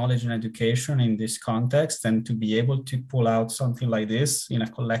of knowledge and education in this context, and to be able to pull out something like this in a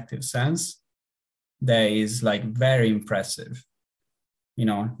collective sense, that is like very impressive.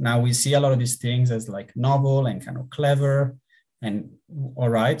 Now we see a lot of these things as like novel and kind of clever and all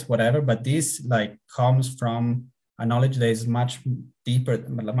right, whatever, but this like comes from a knowledge that is much deeper,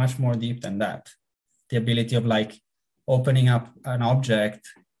 much more deep than that. The ability of like opening up an object,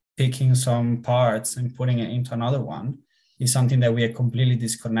 picking some parts and putting it into another one is something that we are completely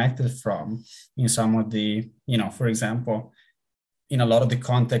disconnected from in some of the, for example, in a lot of the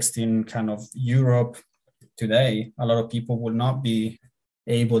context in kind of Europe today, a lot of people will not be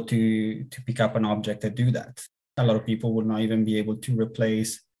able to pick up an object and do that. A lot of people will not even be able to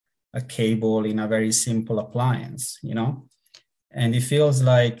replace a cable in a very simple appliance, And it feels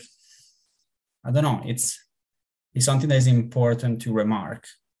like, I don't know, it's something that is important to remark,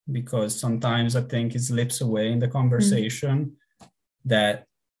 because sometimes I think it slips away in the conversation that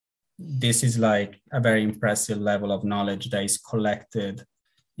this is like a very impressive level of knowledge that is collected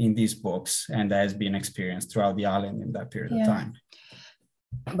in these books and that has been experienced throughout the island in that period of time.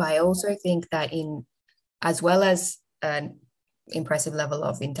 But I also think that as well as an impressive level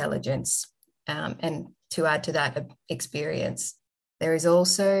of intelligence, and to add to that experience, there is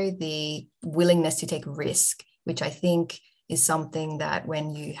also the willingness to take risk, which I think is something that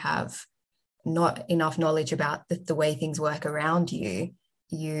when you have not enough knowledge about the way things work around you,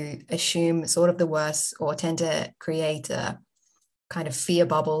 you assume sort of the worst or tend to create a kind of fear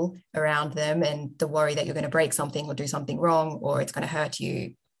bubble around them and the worry that you're going to break something or do something wrong or it's going to hurt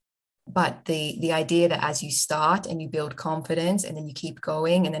you. But the idea that as you start and you build confidence and then you keep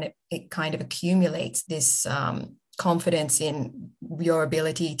going and then it kind of accumulates this confidence in your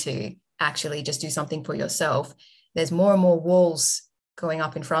ability to actually just do something for yourself, there's more and more walls going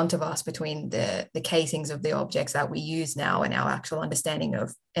up in front of us between the casings of the objects that we use now and our actual understanding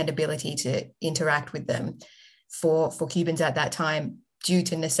of and ability to interact with them. For Cubans at that time, due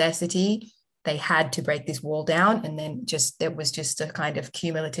to necessity, they had to break this wall down, and then there was just a kind of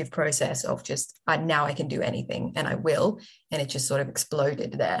cumulative process of just now I can do anything and I will, and it just sort of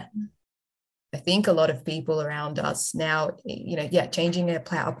exploded there. I think a lot of people around us now, changing a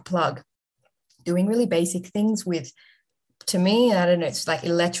plug, doing really basic things with, to me, I don't know, it's like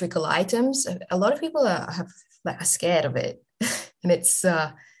electrical items. A lot of people are scared of it, and it's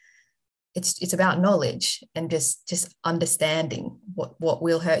about knowledge and just understanding what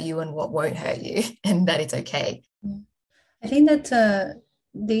will hurt you and what won't hurt you, and that it's okay. I think that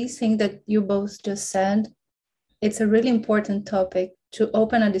these things that you both just said, it's a really important topic to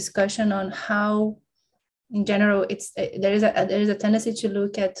open a discussion on how, in general, there is a tendency to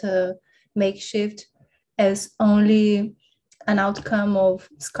look at makeshift as only an outcome of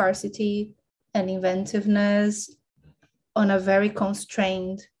scarcity and inventiveness on a very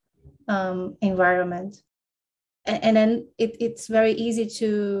constrained environment, and then it's very easy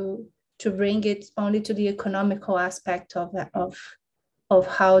to bring it only to the economical aspect of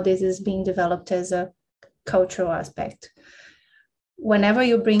how this is being developed as a cultural aspect. Whenever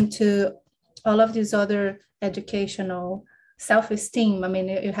you bring to all of these other educational self-esteem, I mean,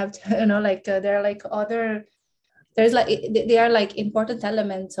 you have to, there are like other, they are like important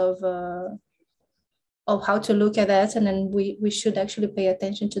elements of how to look at that, and then we should actually pay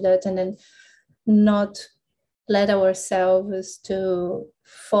attention to that, and then not let ourselves to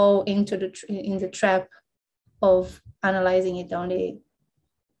fall into the trap of analyzing it only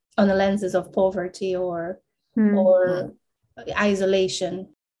on the lenses of poverty or isolation.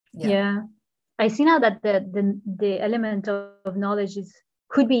 Yeah. I see now that the element of knowledge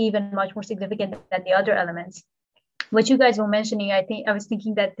could be even much more significant than the other elements. What you guys were mentioning, I was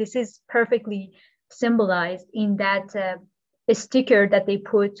thinking that this is perfectly symbolized in that a sticker that they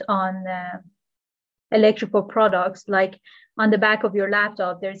put on electrical products, like on the back of your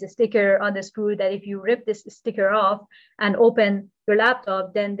laptop, there's a sticker on the screw that if you rip this sticker off and open your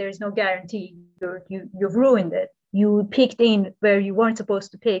laptop, then there's no guarantee. You've ruined it. You picked in where you weren't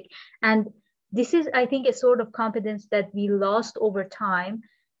supposed to pick. And this is, I think, a sort of competence that we lost over time,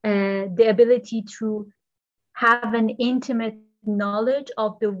 the ability to have an intimate knowledge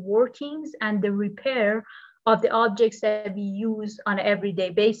of the workings and the repair of the objects that we use on an everyday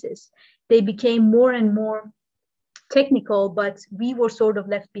basis. They became more and more technical, but we were sort of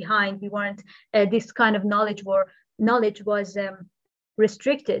left behind. We weren't, this kind of knowledge was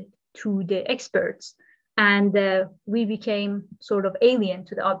restricted to the experts, and we became sort of alien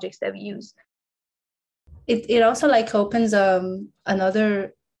to the objects that we use. It also like opens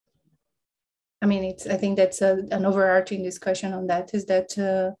another, I think that's an overarching discussion on that, is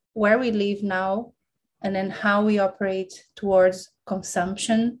that where we live now and then how we operate towards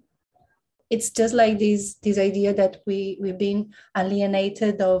consumption. It's just like this idea that we've been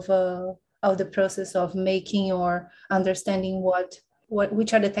alienated of the process of making or understanding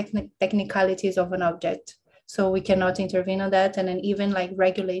which are the technicalities of an object. So we cannot intervene on that. And then even like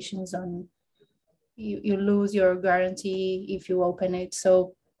regulations on you lose your guarantee if you open it.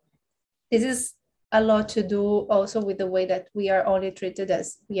 So this is a lot to do also with the way that we are only treated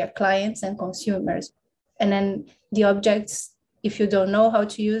as we are clients and consumers. And then the objects, if you don't know how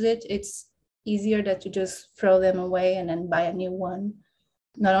to use it, it's easier that to just throw them away and then buy a new one.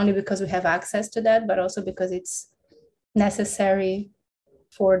 Not only because we have access to that, but also because it's necessary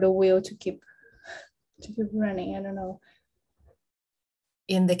for the wheel to keep running. I don't know.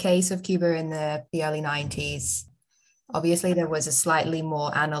 In the case of Cuba in the early 90s, obviously there was a slightly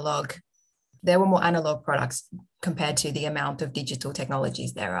more analog. There were more analog products compared to the amount of digital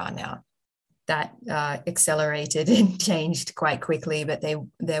technologies there are now. That accelerated and changed quite quickly, but it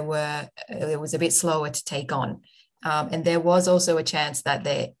was a bit slower to take on. And there was also a chance that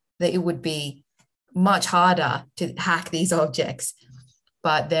it would be much harder to hack these objects.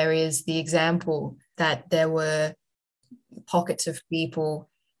 But there is the example that there were pockets of people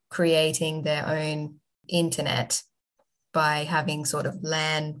creating their own internet by having sort of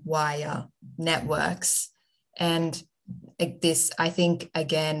LAN wire networks. And this, I think,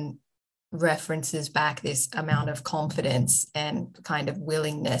 again, references back this amount of confidence and kind of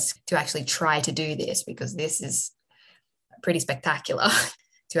willingness to actually try to do this, because this is pretty spectacular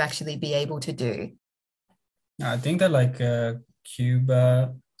to actually be able to do. I think that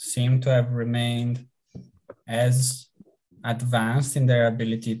Cuba seemed to have remained as advanced in their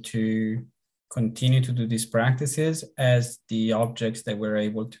ability to continue to do these practices as the objects they were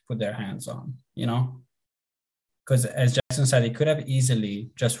able to put their hands on, Because as Jackson said, it could have easily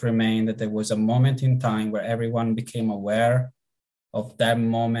just remained that there was a moment in time where everyone became aware of that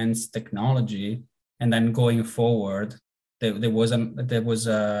moment's technology, and then going forward, there was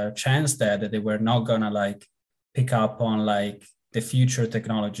a chance there that they were not gonna pick up on the future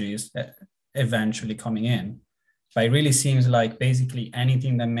technologies eventually coming in. But it really seems like basically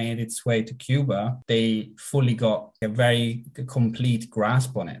anything that made its way to Cuba, they fully got a very complete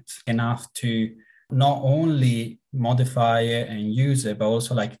grasp on it, enough to not only modify it and use it, but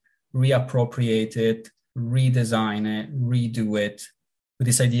also reappropriate it, redesign it, redo it. With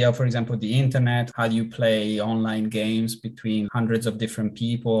this idea, for example, the internet, how do you play online games between hundreds of different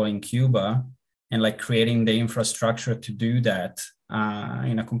people in Cuba, and creating the infrastructure to do that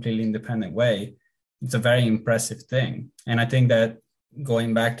in a completely independent way. It's a very impressive thing. And I think that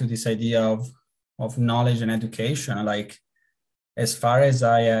going back to this idea of knowledge and education, as far as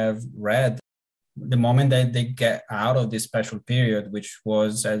I have read, the moment that they get out of this special period, which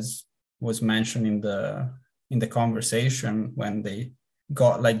was, as was mentioned in the conversation, when they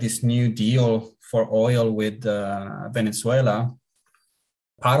got this new deal for oil with Venezuela,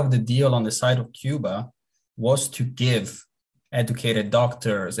 part of the deal on the side of Cuba was to give educated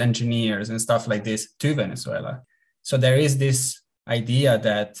doctors, engineers, and stuff like this to Venezuela. So there is this idea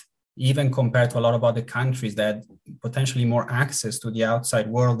that even compared to a lot of other countries that potentially more access to the outside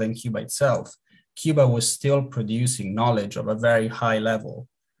world than Cuba itself, Cuba was still producing knowledge of a very high level,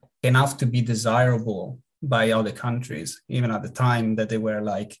 enough to be desirable by other countries, even at the time that they were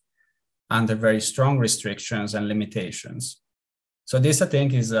under very strong restrictions and limitations. So this, I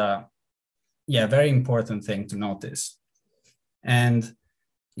think, is a very important thing to notice. And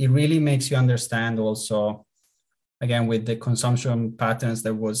it really makes you understand also, again, with the consumption patterns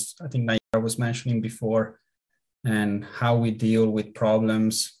that was, I think Nayara was mentioning before, and how we deal with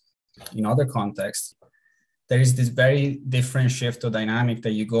problems in other contexts. There is this very different shift or dynamic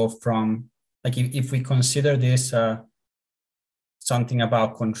that you go from, like if we consider this something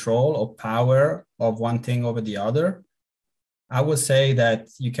about control or power of one thing over the other, I would say that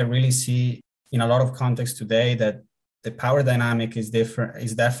you can really see in a lot of contexts today that the power dynamic is different,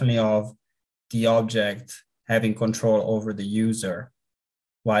 is definitely of the object having control over the user.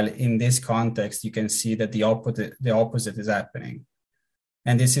 While in this context, you can see that the opposite is happening.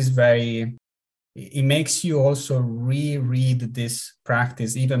 And this is very, it makes you also reread this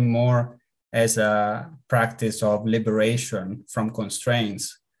practice even more as a practice of liberation from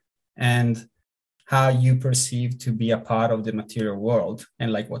constraints and how you perceive to be a part of the material world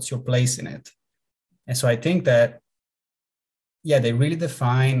and like what's your place in it. And so I think that, yeah, they really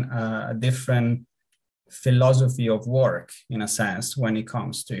define a different philosophy of work in a sense when it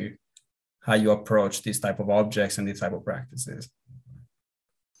comes to how you approach these type of objects and these type of practices.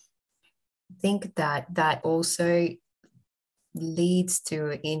 I think that also leads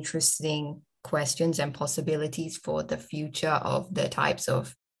to interesting questions and possibilities for the future of the types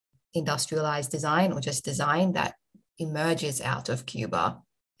of industrialized design or just design that emerges out of Cuba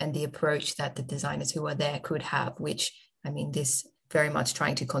and the approach that the designers who are there could have, which, I mean, this very much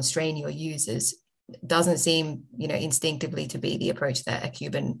trying to constrain your users doesn't seem, instinctively to be the approach that a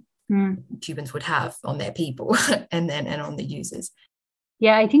Cubans would have on their people and on the users.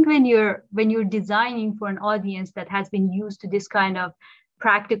 Yeah, I think when you're designing for an audience that has been used to this kind of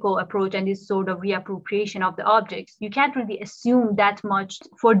practical approach and this sort of reappropriation of the objects, you can't really assume that much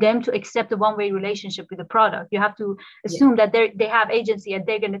for them to accept a one-way relationship with the product. You have to assume that they have agency and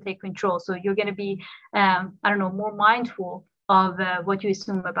they're going to take control. So you're going to be, more mindful of what you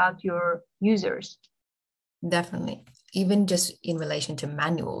assume about your users. Definitely. Even just in relation to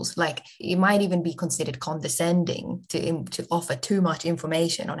manuals, like it might even be considered condescending to offer too much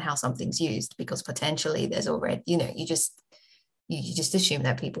information on how something's used, because potentially there's already, you just assume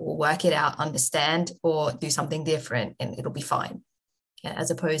that people will work it out, understand, or do something different and it'll be fine. Yeah,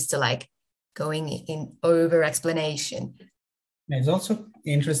 as opposed to like going in over explanation. It's also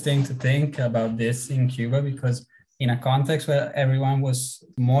interesting to think about this in Cuba because in a context where everyone was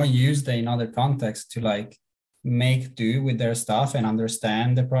more used than in other contexts to like make do with their stuff and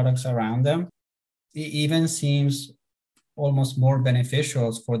understand the products around them, it even seems almost more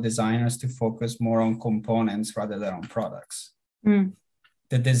beneficial for designers to focus more on components rather than on products.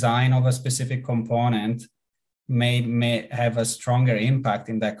 The design of a specific component may have a stronger impact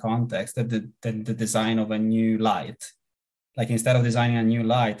in that context than the design of a new light. Like instead of designing a new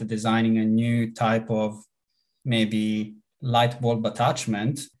light, designing a new type of maybe light bulb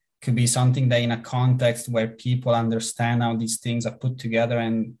attachment could be something that in a context where people understand how these things are put together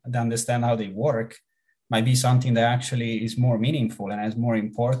and they understand how they work might be something that actually is more meaningful and has more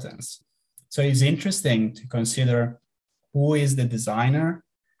importance. So it's interesting to consider who is the designer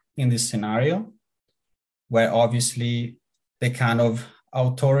in this scenario, where obviously the kind of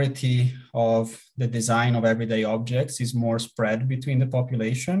authority of the design of everyday objects is more spread between the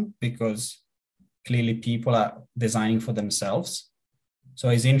population because clearly people are designing for themselves. So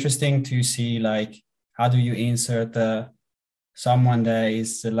it's interesting to see like, how do you insert someone that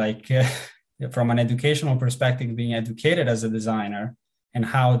is like, from an educational perspective, being educated as a designer, and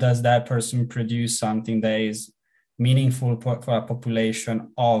how does that person produce something that is meaningful for a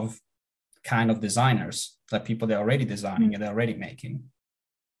population of kind of designers, like people that are already designing and they're already making.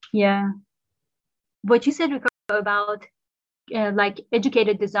 Yeah. What you said about like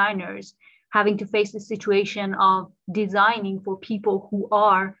educated designers having to face the situation of designing for people who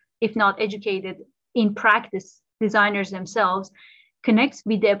are, if not educated in practice, designers themselves, connects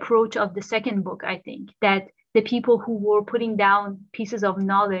with the approach of the second book, I think, that the people who were putting down pieces of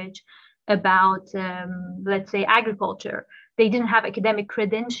knowledge about, let's say, agriculture, they didn't have academic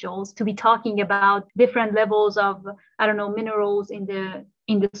credentials to be talking about different levels of, minerals in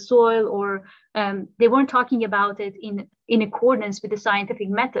the soil, or they weren't talking about it in accordance with the scientific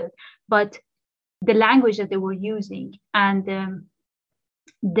method, but the language that they were using and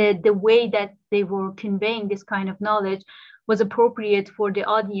the way that they were conveying this kind of knowledge was appropriate for the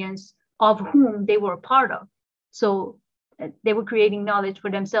audience of whom they were a part of. So they were creating knowledge for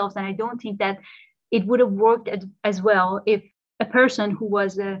themselves. And I don't think that it would have worked as well if a person who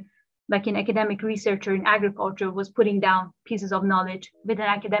was like an academic researcher in agriculture was putting down pieces of knowledge with an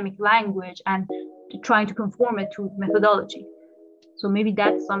academic language and trying to conform it to methodology. So maybe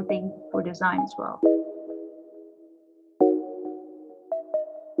that's something for design as well.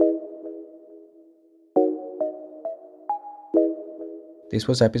 This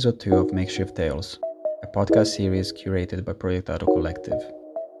was episode 2 of Makeshift Tales, a podcast series curated by Proyectado Collective.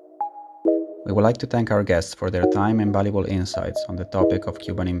 We would like to thank our guests for their time and valuable insights on the topic of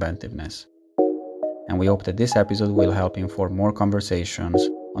Cuban inventiveness. And we hope that this episode will help inform more conversations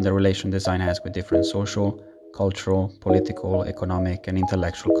on the relation design has with different social, cultural, political, economic, and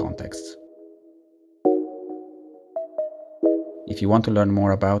intellectual contexts. If you want to learn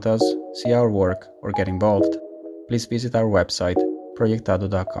more about us, see our work, or get involved, please visit our website,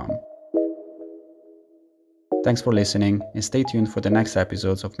 proyectado.com. Thanks for listening, and stay tuned for the next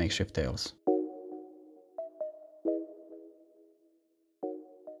episodes of Makeshift Tales.